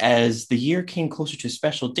 As the year came closer to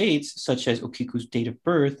special dates, such as Okiku's date of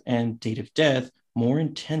birth and date of death, more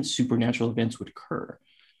intense supernatural events would occur.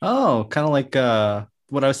 Oh, kind of like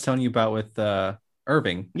what I was telling you about with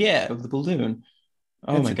Irving. Yeah, of the balloon.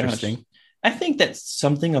 Oh, that's my gosh. I think that's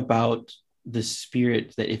something about the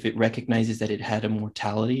spirit that if it recognizes that it had a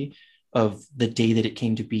mortality of the day that it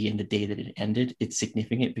came to be and the day that it ended, it's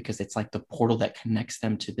significant because it's like the portal that connects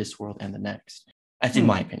them to this world and the next. That's in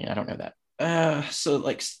my opinion. I don't know that. So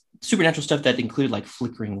like supernatural stuff that included like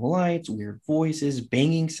flickering lights, weird voices,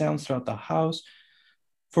 banging sounds throughout the house.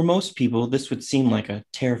 For most people, this would seem like a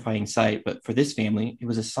terrifying sight, but for this family, it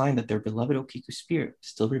was a sign that their beloved Okiku spirit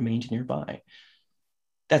still remained nearby.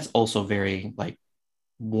 That's also very like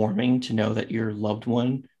warming to know that your loved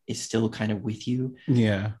one is still kind of with you.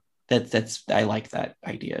 Yeah. That's I like that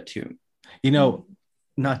idea too.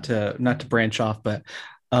 Not to branch off, but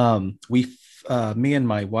me and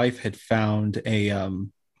my wife had found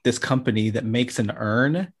this company that makes an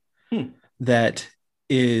urn that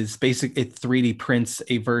is it 3D prints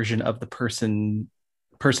a version of the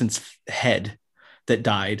person's head that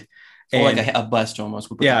died. Or like a bust almost.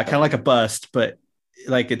 Yeah, kind of like a bust, but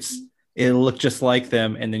like it'll look just like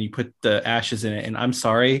them, and then you put the ashes in it. And I'm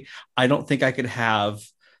sorry, I don't think I could have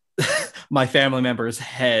my family member's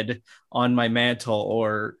head on my mantle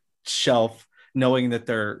or shelf knowing that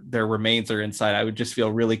their remains are inside. I would just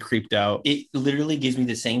feel really creeped out. It literally gives me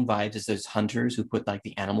the same vibes as those hunters who put like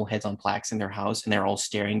the animal heads on plaques in their house and they're all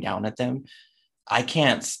staring down at them. I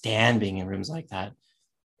can't stand being in rooms like that.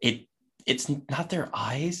 It's not their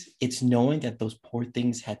eyes, it's knowing that those poor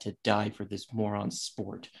things had to die for this moron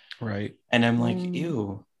sport. Right. And I'm like,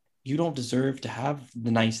 ew, you don't deserve to have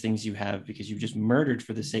the nice things you have because you just murdered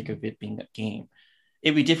for the sake of it being a game.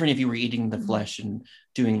 It'd be different if you were eating the flesh and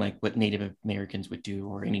doing like what Native Americans would do,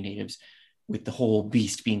 or any natives, with the whole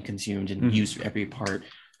beast being consumed and used for every part.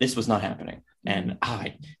 This was not happening. And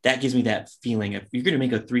that gives me that feeling of, you're going to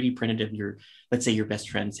make a 3D printed of let's say your best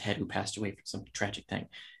friend's head who passed away from some tragic thing.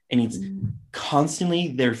 And it's constantly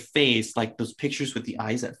their face, like those pictures with the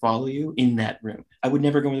eyes that follow you in that room. I would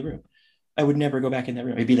never go in the room. I would never go back in that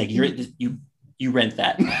room. It'd be like, you rent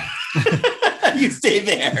that. You stay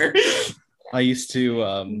there. I used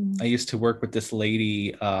to work with this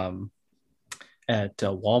lady at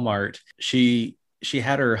Walmart. She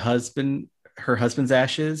had her husband's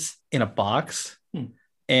ashes in a box, Hmm.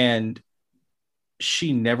 and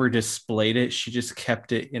she never displayed it. She just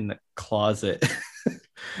kept it in the closet,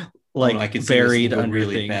 like I could see this buried thing go under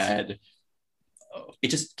really things. bad. Oh, it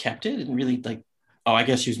just kept it and really like. Oh, I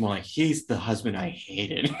guess she was more like, he's the husband I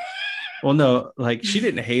hated. Well, no, like she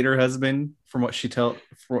didn't hate her husband from what she told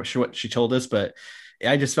us, but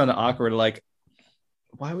I just found it awkward. Like,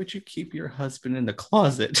 why would you keep your husband in the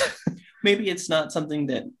closet? Maybe it's not something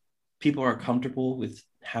that people are comfortable with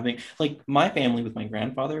having. Like my family with my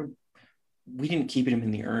grandfather, we didn't keep him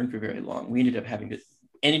in the urn for very long. We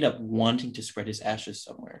ended up wanting to spread his ashes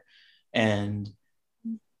somewhere. And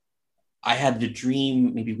I had the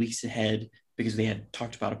dream maybe weeks ahead because they had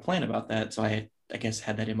talked about a plan about that. So I guess,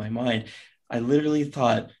 had that in my mind. I literally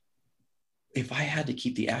thought, if I had to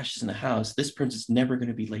keep the ashes in the house, this person's never going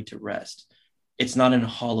to be laid to rest. It's not in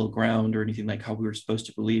hollow ground or anything like how we were supposed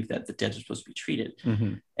to believe that the dead are supposed to be treated.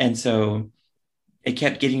 Mm-hmm. And so it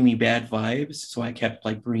kept getting me bad vibes. So I kept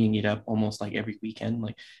like bringing it up almost like every weekend,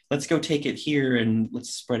 like, let's go take it here and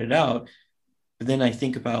let's spread it out. But then I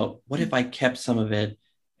think about, what if I kept some of it,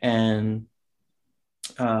 and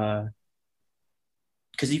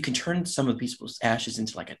because you can turn some of people's ashes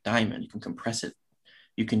into like a diamond. You can compress it.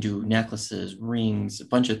 You can do necklaces, rings, a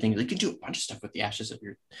bunch of things. You can do a bunch of stuff with the ashes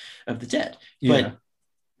of the dead. Yeah.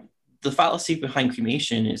 But the fallacy behind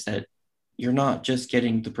cremation is that you're not just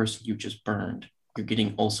getting the person you just burned. You're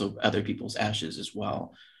getting also other people's ashes as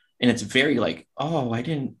well. And it's very like, oh, I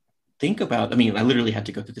didn't think about. I mean, I literally had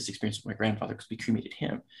to go through this experience with my grandfather because we cremated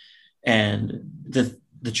him. And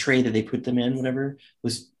the tray that they put them in, whatever,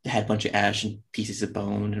 had a bunch of ash and pieces of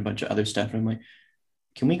bone and a bunch of other stuff. And I'm like,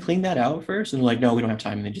 can we clean that out first? And they're like, no, we don't have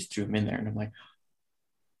time. And they just threw them in there. And I'm like,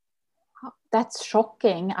 That's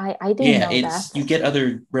shocking. I didn't know that. You get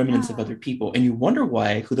other remnants of other people, and you wonder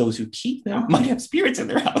why those who keep them might have spirits in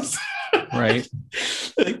their house. Right.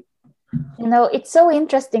 It's so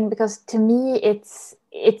interesting because to me it's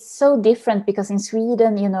so different, because in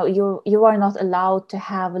Sweden, you are not allowed to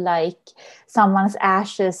have like someone's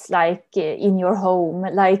ashes like in your home.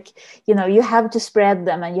 Like, you have to spread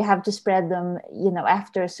them, and you have to spread them,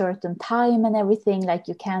 after a certain time and everything. Like,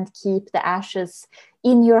 you can't keep the ashes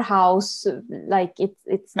in your house. Like,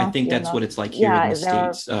 it's not. I think that's what it's like here in the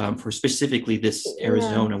States, for specifically this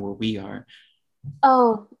Arizona where we are.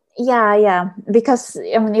 Oh, yeah, because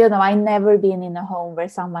I never been in a home where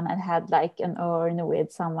someone had like an urn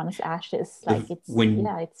with someone's ashes. Like, it's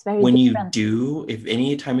very when different. You do, if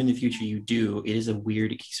any time in the future you do, it is a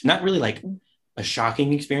weird, not really like a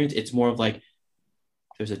shocking experience. It's more of like,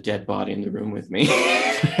 there's a dead body in the room with me.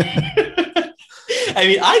 I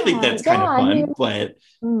mean, I think that's kind of fun, but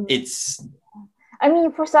it's. I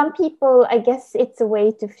mean, for some people, I guess it's a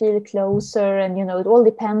way to feel closer, and it all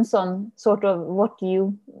depends on sort of what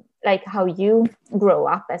you like, how you grow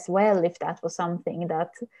up as well. If that was something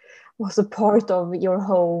that was a part of your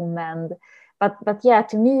home, but yeah,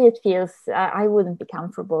 to me it feels I wouldn't be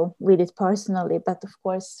comfortable with it personally. But of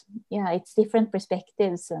course, it's different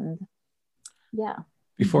perspectives, and yeah.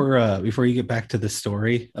 Before you get back to the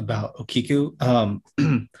story about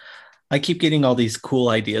Okiku, I keep getting all these cool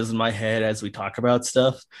ideas in my head as we talk about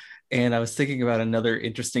stuff. And I was thinking about another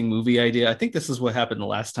interesting movie idea. I think this is what happened the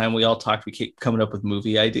last time we all talked. We keep coming up with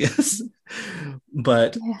movie ideas.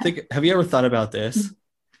 But have you ever thought about this?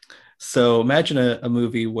 So imagine a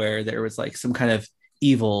movie where there was like some kind of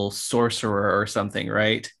evil sorcerer or something,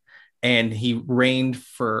 right? And he reigned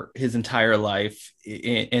for his entire life.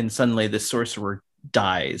 And suddenly the sorcerer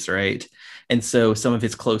dies, right? And so some of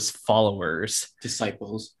his close followers,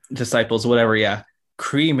 disciples, whatever,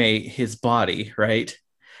 cremate his body, right?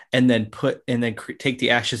 And then take the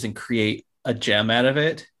ashes and create a gem out of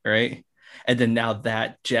it, right? And then now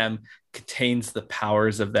that gem contains the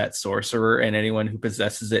powers of that sorcerer, and anyone who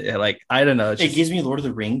possesses it, like, I don't know, it gives me Lord of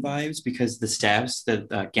the Ring vibes, because the staves that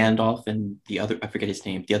Gandalf and the other, I forget his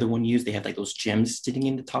name, the other one used, they had like those gems sitting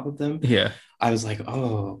in the top of them. Yeah. I was like,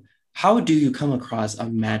 oh, how do you come across a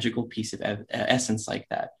magical piece of essence like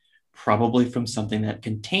that? Probably from something that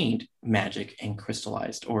contained magic and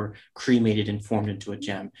crystallized or cremated and formed into a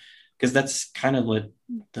gem. Because that's kind of what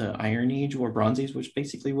the Iron Age or Bronze Age, which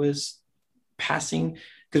basically was passing.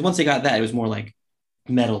 Because once they got that, it was more like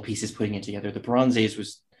metal pieces putting it together. The Bronze Age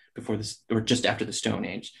was before this, or just after the Stone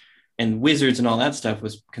Age. And wizards and all that stuff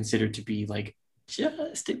was considered to be like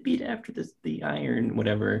just a bit after the iron,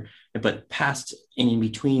 whatever, but past and in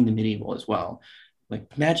between the medieval as well.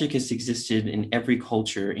 Like, magic has existed in every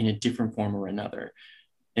culture in a different form or another.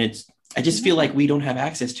 And I just feel like we don't have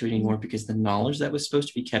access to it anymore, because the knowledge that was supposed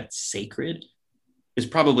to be kept sacred is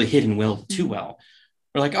probably hidden too well.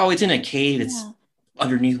 We're like, oh, it's in a cave that's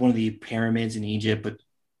underneath one of the pyramids in Egypt, but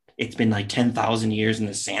it's been like 10,000 years and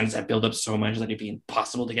the sands have built up so much that it'd be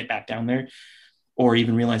impossible to get back down there, or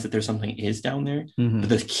even realize that there's something is down there. Mhm. But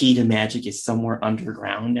the key to magic is somewhere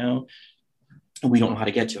underground now, and we don't know how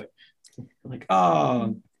to get to it. Like,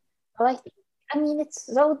 oh, Well, I mean, it's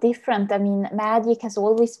so different. I mean, magic has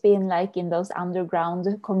always been like in those underground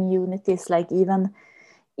communities, like even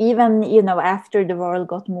after the world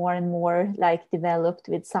got more and more like developed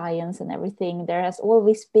with science and everything, there has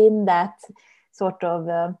always been that sort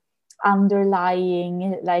of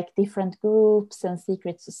underlying like different groups and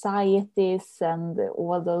secret societies and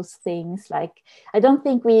all those things. Like, I don't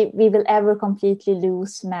think we will ever completely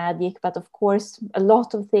lose magic, but of course a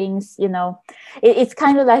lot of things, it's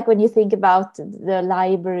kind of like when you think about the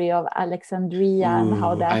Library of Alexandria and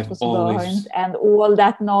how that I've was always burned, and all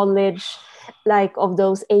that knowledge like of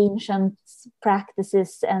those ancient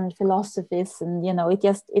practices and philosophies, and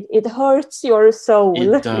it hurts your soul.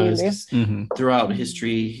 it does. Really. 'Cause Mhm. throughout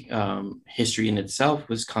history, history in itself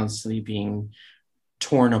was constantly being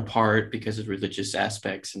torn apart because of religious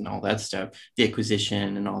aspects and all that stuff, the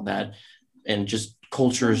Inquisition and all that, and just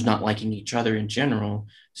cultures not liking each other in general.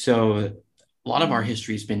 So a lot of our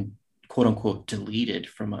history has been quote unquote deleted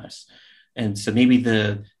from us. And so maybe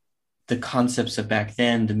the concepts of back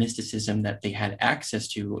then, the mysticism that they had access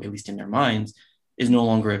to, at least in their minds, is no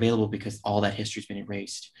longer available because all that history's been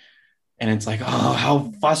erased. And it's like, oh,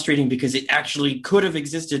 how frustrating, because it actually could have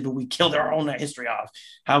existed, but we killed our own history off.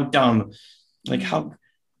 How dumb. Like, how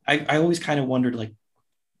I always kind of wondered, like,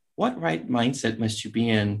 what right mindset must you be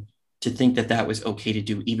in to think that that was okay to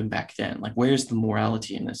do even back then? Like, where's the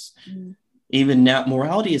morality in this? Even now,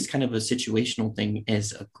 morality is kind of a situational thing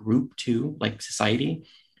as a group too, like society,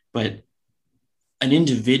 but an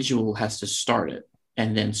individual has to start it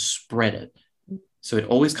and then spread it. So it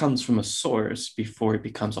always comes from a source before it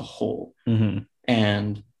becomes a whole. Mhm.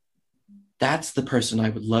 And that's the person I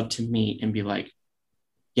would love to meet and be like,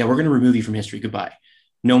 yeah, we're going to remove you from history. Goodbye.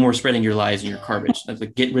 No more spreading your lies and your garbage.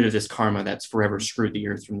 Like, get rid of this karma that's forever screwed the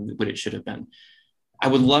earth from what it should have been. I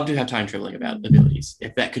would love to have time traveling about abilities.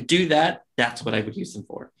 If that could do that, that's what I would use them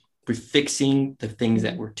for fixing the things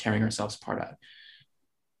that we're tearing ourselves apart at.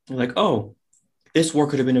 Like, oh, this war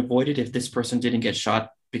could have been avoided if this person didn't get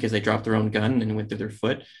shot because they dropped their own gun and went through their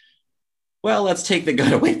foot. Well, let's take the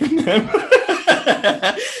gun away from them.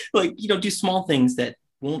 Like, do small things that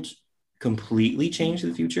won't completely change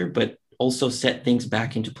the future, but also set things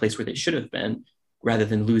back into place where they should have been, rather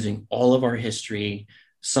than losing all of our history,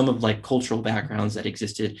 some of like cultural backgrounds that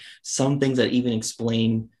existed, some things that even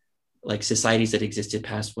explain like societies that existed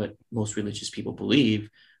past what most religious people believe.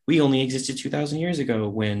 We only existed 2,000 years ago,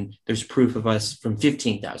 when there's proof of us from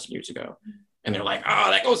 15,000 years ago. And they're like,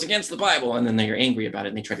 oh, that goes against the Bible. And then they're angry about it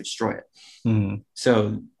and they try to destroy it. Mhm.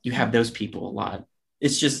 So you have those people a lot.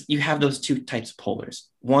 It's just, you have those two types of polars.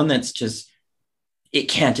 One that's just, it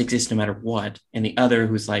can't exist no matter what. And the other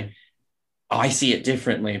who's like, oh, I see it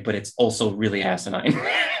differently, but it's also really asinine.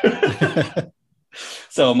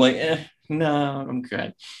 So I'm like, no, I'm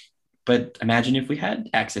good. But imagine if we had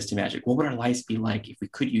access to magic. What would our lives be like if we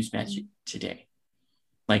could use magic today?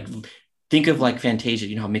 Like, think of like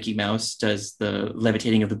Fantasia, how Mickey Mouse does the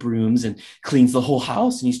levitating of the brooms and cleans the whole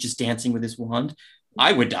house and he's just dancing with his wand.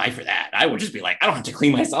 I would die for that. I would just be like, I don't have to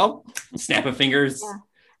clean myself. Snap of fingers. Yeah.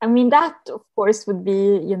 I mean, that of course would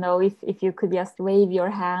be, if you could just wave your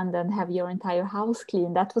hand and have your entire house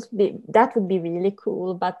clean, that would be really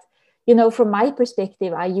cool. But from my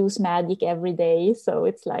perspective, I use magic every day, so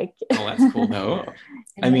it's like, oh, that's cool though.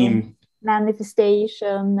 I mean,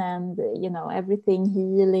 manifestation and everything,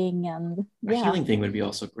 healing, and a healing thing would be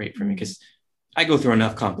also great for me, because I go through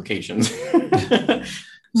enough complications.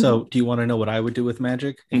 So do you want to know what I would do with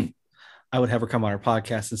magic? I would have her come on our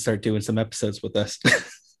podcast and start doing some episodes with us.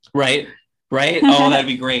 Right. Oh, that'd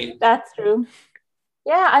be great. That's true.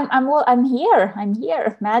 Yeah, I'm here.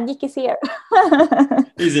 Magic is here.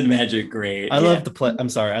 Isn't magic great? I love the play. I'm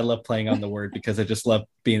sorry, I love playing on the word because I just love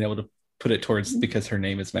being able to put it towards, because her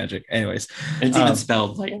name is Magic. Anyways, it's even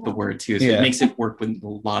spelled like the word too, so it makes it work in a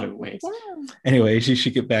lot of ways. Anyway, she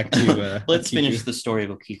should get back to let's finish the story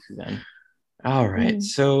of Okiku then. All right.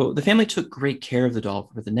 So the family took great care of the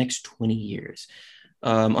doll for the next 20 years,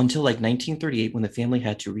 until like 1938, when the family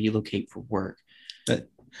had to relocate for work.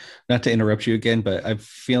 Not to interrupt you again, but I'm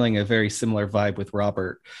feeling a very similar vibe with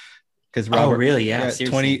Robert. Because Robert, really? Yeah,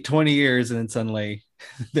 20 years, and then suddenly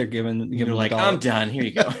they're giving like, I'm done. Here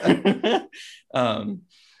you go.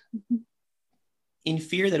 In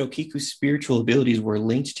fear that Okiku's spiritual abilities were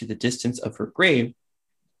linked to the distance of her grave,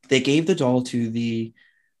 they gave the doll to the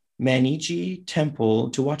Manichi temple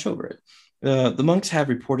to watch over it. The monks have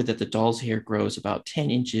reported that the doll's hair grows about 10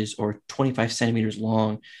 inches or 25 centimeters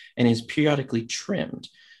long and is periodically trimmed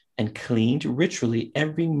and cleaned ritually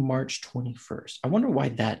every March 21st. I wonder why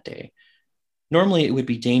that day. Normally, it would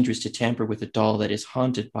be dangerous to tamper with a doll that is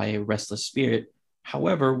haunted by a restless spirit.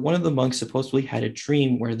 However, one of the monks supposedly had a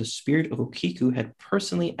dream where the spirit of Okiku had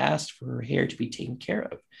personally asked for her hair to be taken care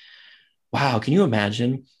of. Wow, can you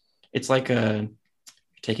imagine? It's like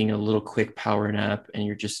taking a little quick power nap and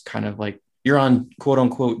you're just kind of like, you're on quote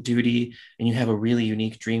unquote duty and you have a really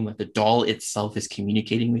unique dream that the doll itself is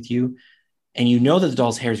communicating with you. And you know that the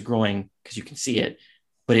doll's hair is growing because you can see it,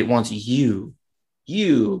 but it wants you,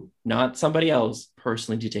 not somebody else,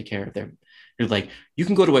 personally to take care of them. You're like, you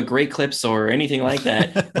can go to a Great Clips or anything like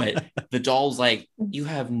that, but the doll's like, you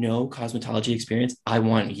have no cosmetology experience. I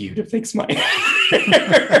want you to fix my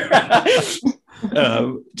hair.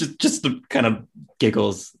 Just the kind of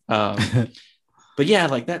giggles. But yeah,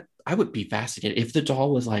 like that, I would be fascinated if the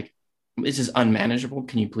doll was like, this is unmanageable.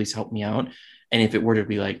 Can you please help me out? And if it were to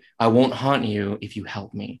be like, I won't haunt you if you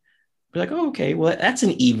help me. Be like, oh, okay, well, that's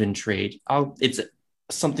an even trade. It's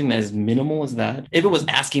something that is minimal as that. If it was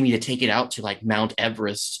asking me to take it out to like Mount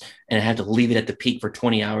Everest and I had to leave it at the peak for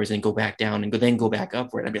 20 hours and go back down and then go back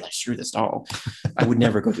upward, I'd be like, screw this doll. I would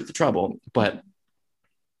never go through the trouble. But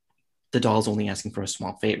the doll's only asking for a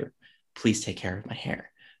small favor. Please take care of my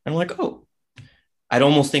hair. And I'm like, oh, I'd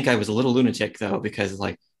almost think I was a little lunatic though, because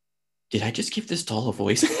like, did I just give this doll a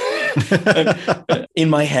voice? In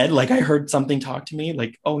my head, like I heard something talk to me,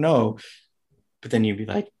 like, oh no. But then you'd be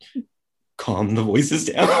like, calm the voices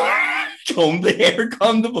down. Comb the hair,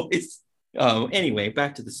 calm the voice. Anyway,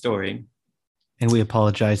 back to the story. And we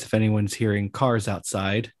apologize if anyone's hearing cars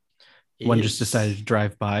outside. One just decided to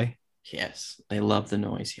drive by. Yes, they love the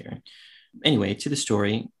noise here. Anyway, to the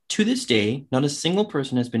story. To this day, not a single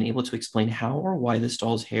person has been able to explain how or why this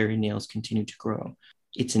doll's hair and nails continue to grow.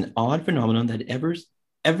 It's an odd phenomenon that ever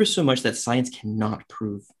so much that science cannot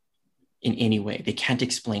prove in any way. They can't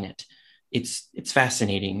explain it. It's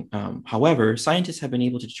fascinating. However, scientists have been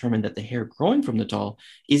able to determine that the hair growing from the doll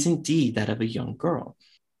is indeed that of a young girl.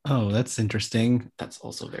 Oh, that's interesting. That's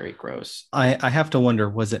also very gross. I have to wonder,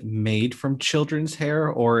 was it made from children's hair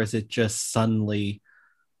or is it just suddenly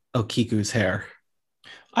Okiku's hair?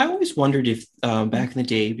 I always wondered if back in the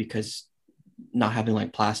day, because not having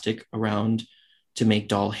like plastic around to make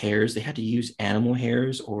doll hairs, they had to use animal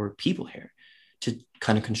hairs or people hair to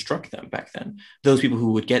kind of construct them back then. Those people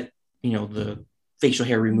who would get, the facial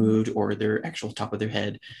hair removed or their actual top of their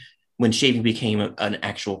head, when shaving became an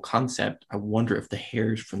actual concept, I wonder if the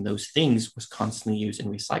hairs from those things was constantly used and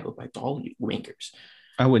recycled by doll makers.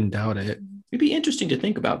 I wouldn't doubt it. It'd be interesting to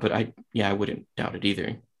think about, but I wouldn't doubt it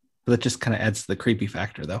either. But that just kind of adds to the creepy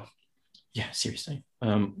factor, though. Yeah, seriously.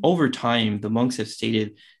 Over time, the monks have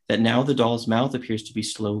stated that now the doll's mouth appears to be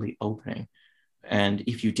slowly opening. And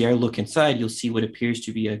if you dare look inside, you'll see what appears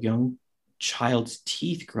to be a young child's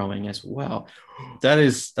teeth growing as well. That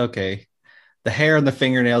is, okay. The hair and the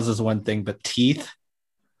fingernails is one thing, but teeth?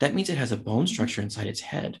 That means it has a bone structure inside its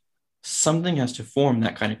head. Something has to form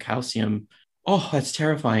that kind of calcium. Oh, that's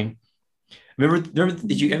terrifying. Remember,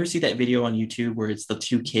 did you ever see that video on YouTube where it's the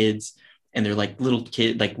two kids and they're like little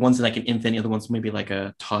kid, like one's like an infant, the other one's maybe like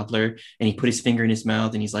a toddler, and he put his finger in his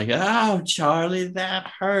mouth and he's like, oh, Charlie,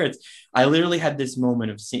 that hurts. I literally had this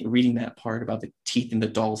moment of reading that part about the teeth in the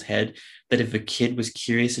doll's head, that if a kid was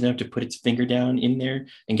curious enough to put its finger down in there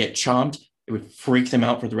and get chomped, it would freak them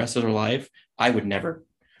out for the rest of their life. I would never.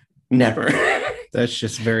 That's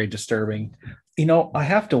just very disturbing. I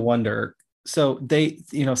have to wonder. So they,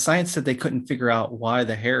 science said they couldn't figure out why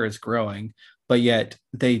the hair is growing, but yet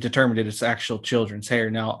they determined it's actual children's hair.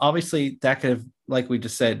 Now, obviously, that could have, like we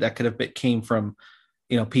just said, that could have came from,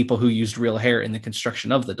 people who used real hair in the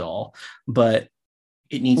construction of the doll. But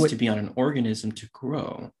it needs to be on an organism to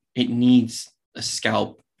grow. It needs a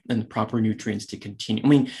scalp and the proper nutrients to continue. I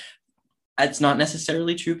mean, that's not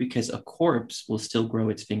necessarily true because a corpse will still grow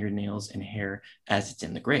its fingernails and hair as it's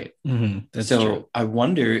in the grave. Mm-hmm, so true. I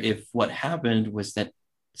wonder if what happened was that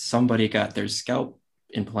somebody got their scalp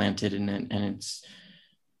implanted and it's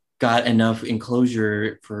got enough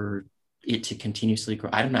enclosure for it to continuously grow.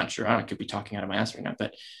 I'm not sure. I could be talking out of my ass right now,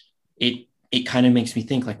 but it kind of makes me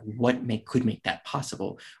think like what could make that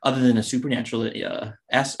possible other than a supernatural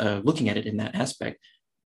looking at it in that aspect.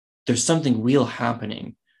 There's something real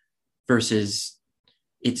happening versus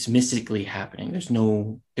it's mystically happening.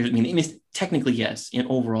 Technically, yes. And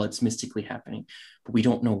overall, it's mystically happening, but we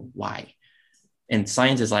don't know why. And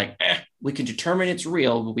science is like, we can determine it's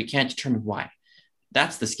real, but we can't determine why.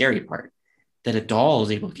 That's the scary part, that a doll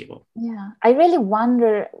is able to. Yeah, I really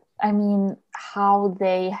wonder I mean, how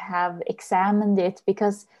they have examined it,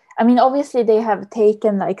 because I mean, obviously they have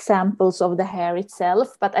taken like samples of the hair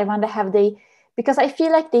itself, but I wonder, have they, because I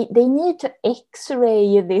feel like they need to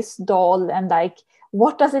x-ray this doll and like,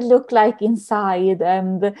 what does it look like inside,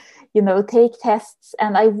 and, you know, take tests.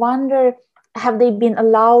 And I wonder, have they been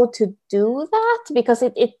allowed to do that? Because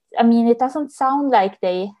I mean, it doesn't sound like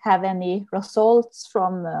they have any results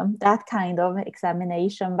from that kind of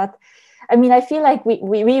examination. But I mean, I feel like we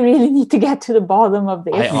really need to get to the bottom of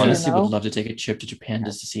this. I honestly you know? would love to take a trip to Japan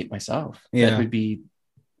just to see it myself. Yeah. That would be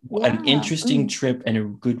an interesting trip and a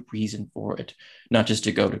good reason for it, not just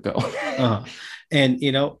to go. And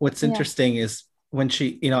you know what's interesting is when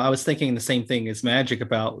she, you know, I was thinking the same thing as Magic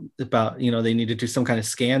about, you know, they need to do some kind of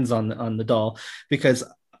scans on the doll, because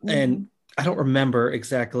and I don't remember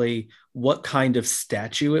exactly what kind of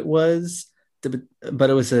statue it was, but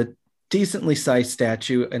it was a decently sized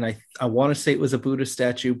statue, and I want to say it was a Buddha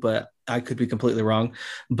statue, but I could be completely wrong.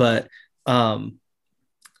 But when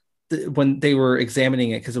they were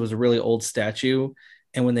examining it, because it was a really old statue,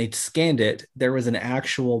 and when they scanned it, there was an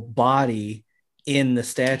actual body in the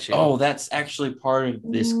statue. Oh, that's actually part of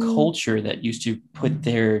this culture that used to put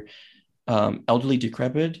their elderly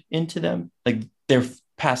decrepit into them. Like they're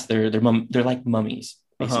past they're like mummies,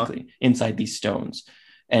 basically, inside these stones.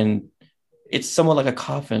 And it's somewhat like a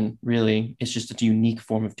coffin, really. It's just a unique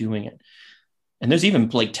form of doing it. And there's even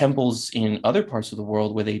like temples in other parts of the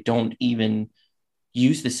world where they don't even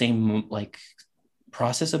use the same like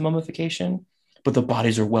process of mummification, but the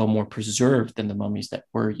bodies are well more preserved than the mummies that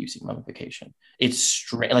were using mummification. It's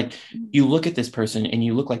straight, like you look at this person and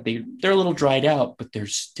you look like they're a little dried out, but they're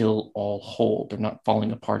still all whole. They're not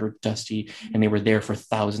falling apart or dusty, and they were there for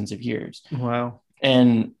thousands of years. Wow.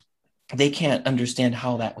 And they can't understand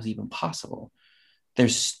how that was even possible.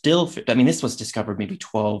 There's still, I mean, this was discovered maybe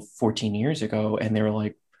 12, 14 years ago, and they were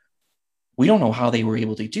like, we don't know how they were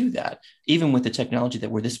able to do that. Even with the technology that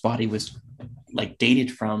where this body was like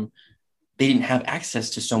dated from, they didn't have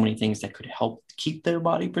access to so many things that could help keep their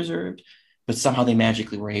body preserved, but somehow they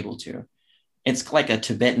magically were able to. It's like a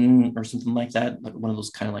Tibetan or something like that, like one of those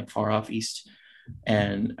kind of like far off East.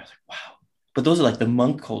 And I was like, wow. But those are like the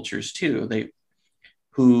monk cultures too.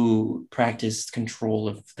 Who practice control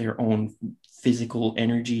of their own physical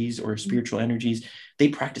energies or spiritual energies. They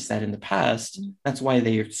practiced that in the past. That's why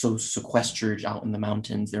they are so sequestered out in the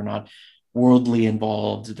mountains. They're not worldly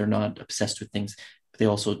involved. They're not obsessed with things. But they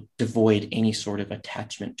also devoid any sort of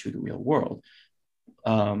attachment to the real world.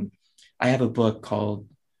 I have a book called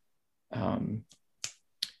Something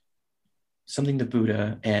to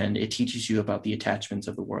Buddha, and it teaches you about the attachments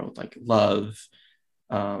of the world, like love,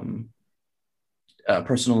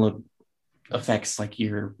 personal effects, like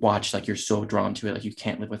your watch, like you're so drawn to it, like you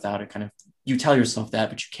can't live without it, kind of, you tell yourself that,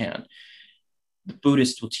 but you can't. The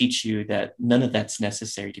Buddhist will teach you that none of that's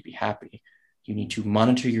necessary to be happy. You need to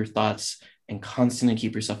monitor your thoughts and constantly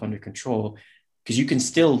keep yourself under control, because you can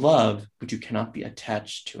still love, but you cannot be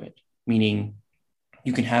attached to it. Meaning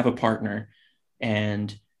you can have a partner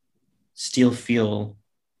and still feel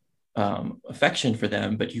affection for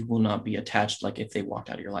them, but you will not be attached. Like if they walked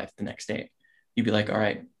out of your life the next day, you'd be like, all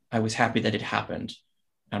right, I was happy that it happened.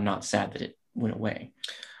 I'm not sad that it went away.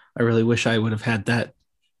 I really wish I would have had that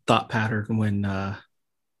thought pattern when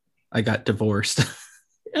I got divorced.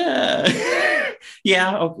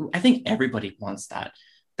 Yeah, I think everybody wants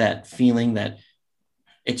that feeling that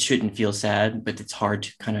it shouldn't feel sad, but it's hard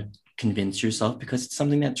to kind of convince yourself because it's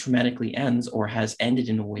something that traumatically ends or has ended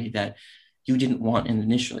in a way that you didn't want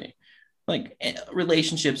initially. Like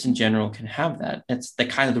relationships in general can have that. That's the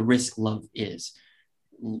kind of the risk love is.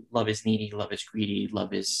 Love is needy, love is greedy,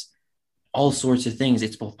 love is all sorts of things.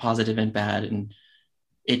 It's both positive and bad, and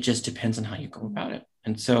it just depends on how you go about it.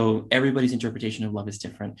 And so everybody's interpretation of love is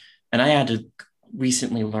different. And I had to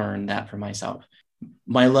recently learn that for myself.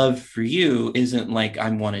 My love for you isn't like I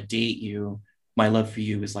want to date you. My love for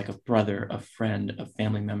you is like a brother, a friend, a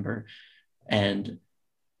family member. And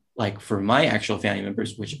like for my actual family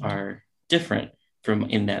members, which are different from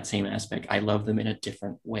in that same aspect, I love them in a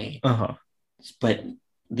different way. But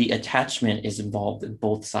the attachment is involved in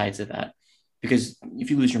both sides of that. Because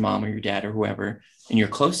if you lose your mom or your dad or whoever, and you're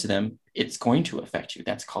close to them, it's going to affect you.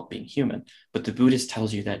 That's called being human. But the Buddhist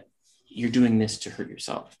tells you that you're doing this to hurt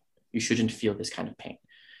yourself. You shouldn't feel this kind of pain.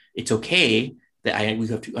 It's okay that we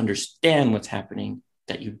have to understand what's happening,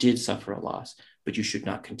 that you did suffer a loss, but you should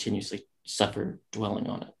not continuously suffer dwelling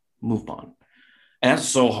on it. Move on. And that's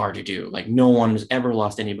so hard to do. Like no one has ever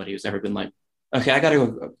lost anybody who's ever been like, okay, I got to go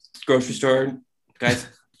to the grocery store. Guys,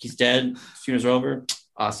 he's dead. Funerals are over.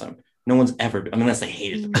 Awesome. No one's ever been, unless they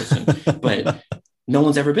hated the person, but no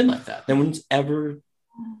one's ever been like that. No one's ever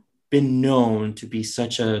been known to be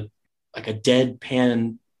such a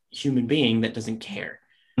deadpan human being that doesn't care.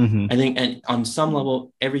 Mm-hmm. I think, and on some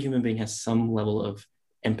level, every human being has some level of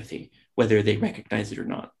empathy, whether they recognize it or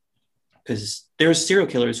not. Because there's serial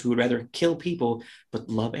killers who would rather kill people but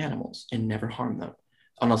love animals and never harm them.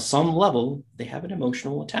 On some level, they have an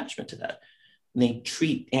emotional attachment to that. And they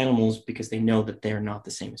treat animals because they know that they're not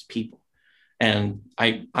the same as people. And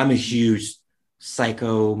I'm a huge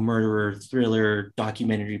psycho murderer thriller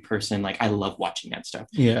documentary person. Like, I love watching that stuff.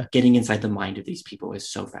 Yeah. Getting inside the mind of these people is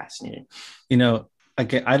so fascinating. You know,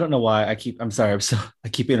 I don't know why I keep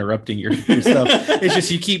interrupting your stuff. It's just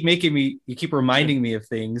you keep reminding me of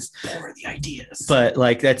things. Pour the ideas. But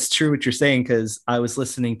like, that's true what you're saying, because I was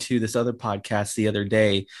listening to this other podcast the other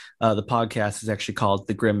day. The podcast is actually called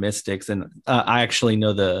The Grim Mystics, and I actually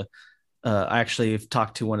know I actually have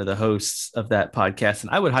talked to one of the hosts of that podcast, and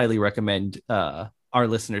I would highly recommend our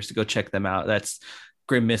listeners to go check them out. That's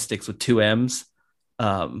Grim Mystics with 2 M's.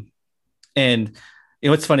 And you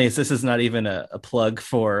know, what's funny is this is not even a plug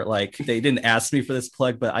for, like, they didn't ask me for this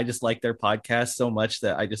plug, but I just like their podcast so much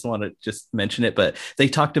that I just want to just mention it. But they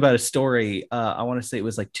talked about a story. I want to say it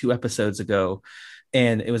was like 2 episodes ago.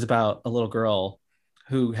 And it was about a little girl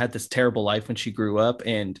who had this terrible life when she grew up.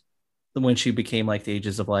 And when she became like the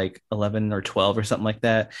ages of like 11 or 12 or something like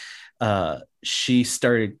that, she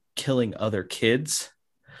started killing other kids.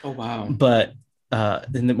 Oh, wow. But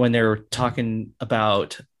then when they were talking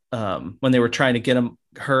about, when they were trying to get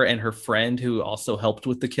her and her friend who also helped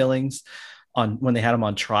with the killings when they had them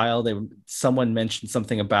on trial, someone mentioned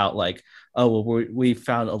something about like, oh, well, we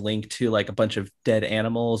found a link to like a bunch of dead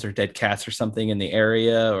animals or dead cats or something in the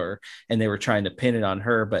area, and they were trying to pin it on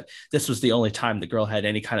her. But this was the only time the girl had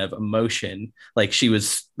any kind of emotion. Like, she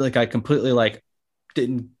was like, I completely like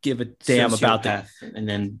didn't give a damn about that, and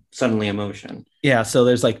then suddenly emotion. Yeah, so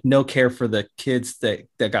there's like no care for the kids that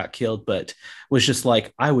got killed, but was just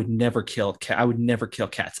like, I would never kill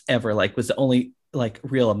cats ever. Like, was the only like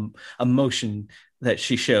real emotion that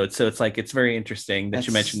she showed. So it's like, it's very interesting that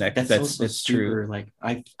you mentioned that, because that's true. Like,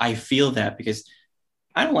 I feel that, because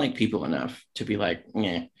I don't like people enough to be like,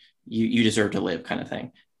 yeah, you deserve to live kind of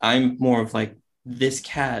thing. I'm more of like, this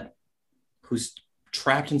cat who's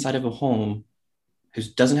trapped inside of a home, who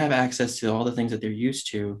doesn't have access to all the things that they're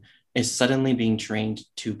used to, is suddenly being trained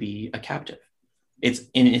to be a captive. It's,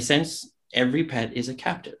 in a sense, every pet is a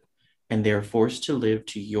captive, and they're forced to live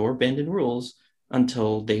to your bend and rules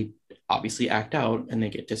until they obviously act out and they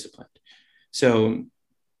get disciplined. So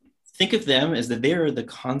think of them as that they're the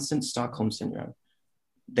constant Stockholm syndrome.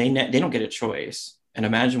 They don't get a choice. And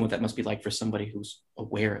imagine what that must be like for somebody who's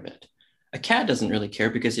aware of it. A cat doesn't really care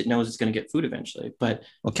because it knows it's going to get food eventually. But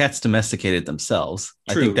cats domesticated themselves.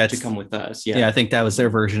 True, I think that's to come with us. Yeah, I think that was their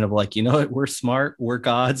version of like, you know what, we're smart, we're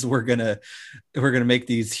gods, we're gonna make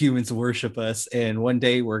these humans worship us, and one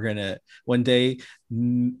day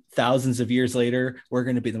thousands of years later, we're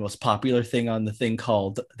gonna be the most popular thing on the thing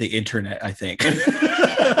called the internet. I think.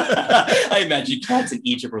 I imagine cats in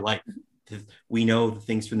Egypt were like, we know the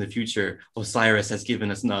things from the future. Osiris has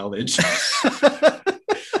given us knowledge.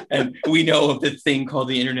 And we know of the thing called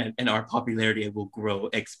the internet, and our popularity will grow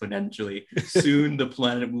exponentially. Soon the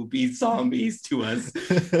planet will be zombies to us.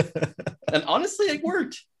 And honestly, it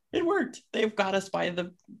worked. It worked. They've got us by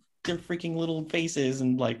their freaking little faces,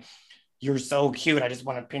 and like, you're so cute, I just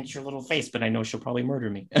want to pinch your little face, but I know she'll probably murder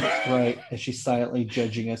me. Right. And she's silently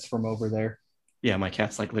judging us from over there. Yeah, my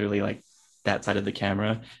cat's like literally like that side of the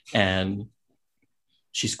camera, and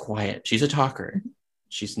she's quiet. She's a talker.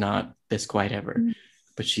 She's not this quiet ever. Mm-hmm.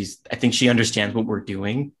 But I think she understands what we're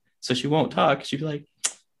doing, so she won't talk. She'd be like,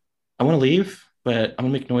 I want to leave, but I'm gonna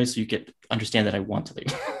make noise so you understand that I want to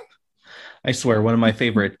leave. I swear, one of my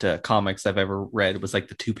favorite comics I've ever read was like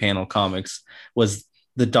the 2-panel comics, was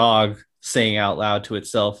the dog saying out loud to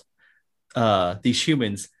itself, these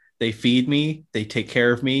humans, they feed me, they take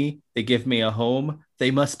care of me, they give me a home,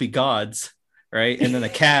 they must be gods, right? And then the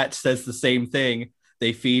cat says the same thing.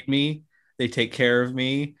 They feed me, they take care of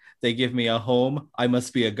me, they give me a home, I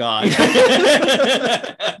must be a god.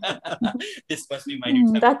 This must be my new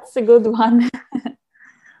temple. That's a good one.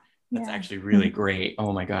 That's actually really great.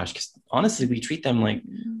 Oh my gosh. Because honestly, we treat them like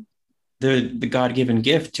the God-given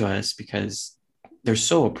gift to us, because they're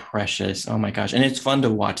so precious. Oh my gosh. And it's fun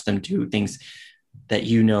to watch them do things that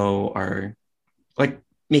are like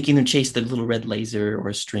making them chase the little red laser or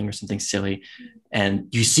a string or something silly. And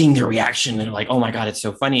you seeing their reaction and like, oh my God, it's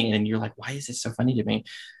so funny. And you're like, why is this so funny to me?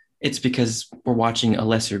 It's because we're watching a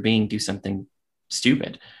lesser being do something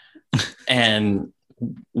stupid. And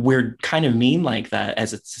we're kind of mean like that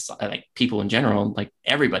as it's like people in general, like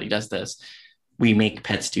everybody does this. We make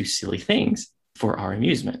pets do silly things for our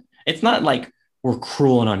amusement. It's not like we're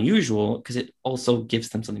cruel and unusual, because it also gives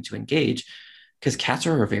them something to engage. Because cats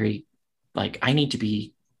are very like, I need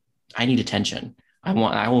attention.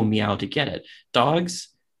 I will meow to get it. Dogs,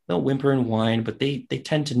 they'll whimper and whine, but they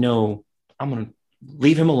tend to know I'm gonna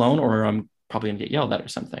leave him alone, or I'm probably gonna get yelled at or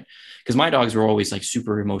something. Because my dogs were always like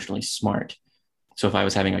super emotionally smart. So if I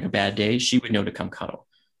was having like a bad day, she would know to come cuddle.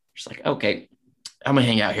 She's like, okay, I'm gonna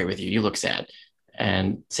hang out here with you. You look sad.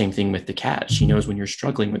 And same thing with the cat. She knows when you're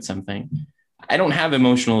struggling with something. I don't have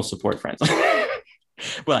emotional support friends.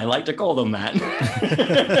 Well, I like to call them that.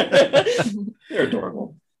 They're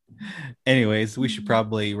adorable. Anyways, we should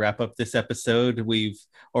probably wrap up this episode. We've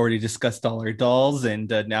already discussed all our dolls, and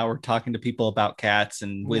now we're talking to people about cats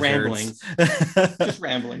and wizards. Just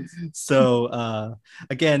ramblings. So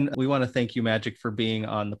again, we want to thank you, Magic, for being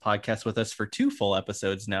on the podcast with us for 2 full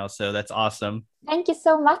episodes now. So that's awesome. Thank you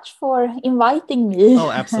so much for inviting me.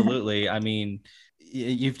 Oh, absolutely. I mean,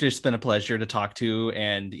 you've just been a pleasure to talk to,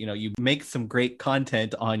 and you make some great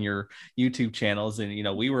content on your YouTube channels, and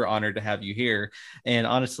we were honored to have you here. And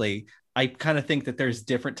honestly, I kind of think that there's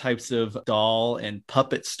different types of doll and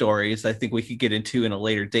puppet stories I think we could get into in a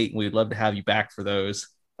later date, and we'd love to have you back for those.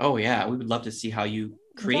 Oh yeah, we would love to see how you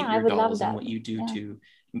create your dolls and what you do to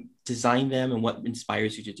design them and what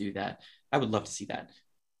inspires you to do that. I would love to see that.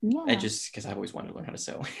 Yeah. Just because I've always wanted to learn how to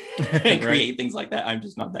sew and create things like that. I'm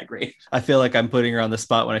just not that great. I feel like I'm putting her on the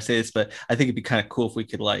spot when I say this, but I think it'd be kind of cool if we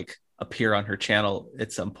could like appear on her channel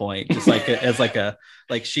at some point, just like as like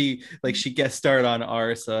she guest starred on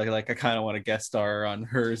ours, so like I kind of want to guest star on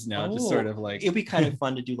hers now. Just sort of like, it'd be kind of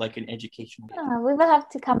fun to do like an educational. We will have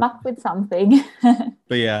to come up with something.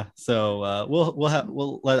 But yeah, so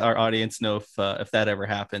we'll let our audience know if that ever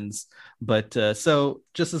happens. But so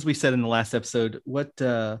just as we said in the last episode,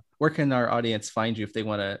 where can our audience find you if they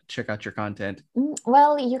want to check out your content?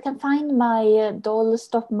 Well, you can find my doll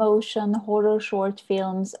stop motion horror short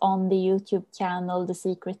films on the YouTube channel, The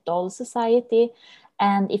Secret Doll Society.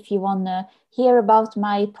 And if you want to hear about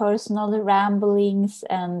my personal ramblings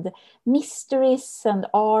and mysteries and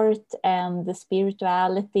art and the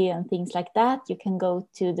spirituality and things like that, you can go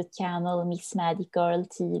to the channel Miss Magic Girl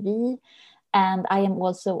TV. And I am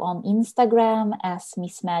also on Instagram as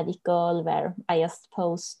Miss Magic Girl, where I just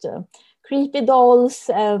post creepy dolls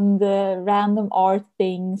and random art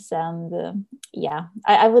things. And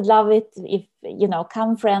I would love it if,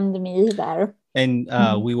 come friend me there. And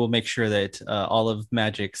we will make sure that all of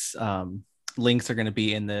Magic's links are going to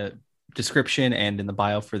be in the description and in the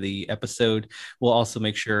bio for the episode. We'll also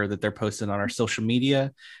make sure that they're posted on our social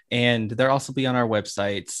media, and they'll also be on our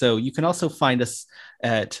website. So you can also find us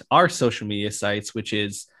at our social media sites, which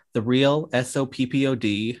is The Real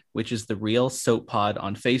SOPPOD, which is The Real Soap Pod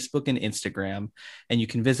on Facebook and Instagram. And you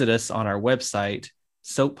can visit us on our website,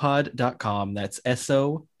 soappod.com. That's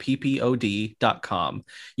SOPPOD.com.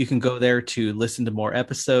 You can go there to listen to more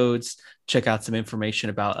episodes, check out some information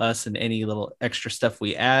about us and any little extra stuff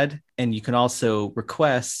we add. And you can also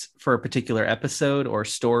request for a particular episode or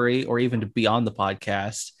story, or even to be on the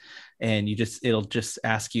podcast. And it'll just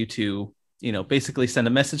ask you to, basically send a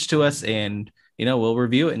message to us, and we'll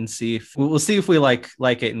review it and we'll see if we like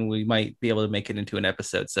it, and we might be able to make it into an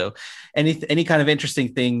episode. So any kind of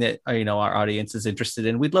interesting thing that our audience is interested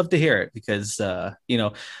in, we'd love to hear it, because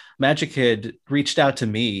Magic had reached out to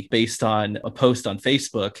me based on a post on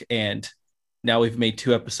Facebook, and now we've made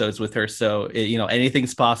 2 episodes with her. So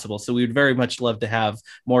anything's possible. So we would very much love to have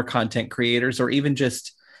more content creators, or even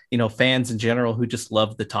just fans in general who just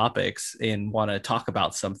love the topics and want to talk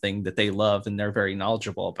about something that they love and they're very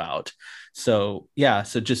knowledgeable about. So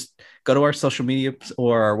just go to our social media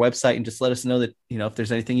or our website and just let us know that, if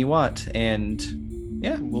there's anything you want. And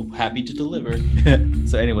we're happy to deliver.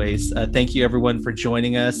 So anyways, thank you everyone for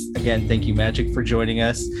joining us. Again, thank you Magic for joining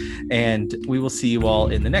us, and we will see you all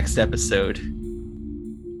in the next episode.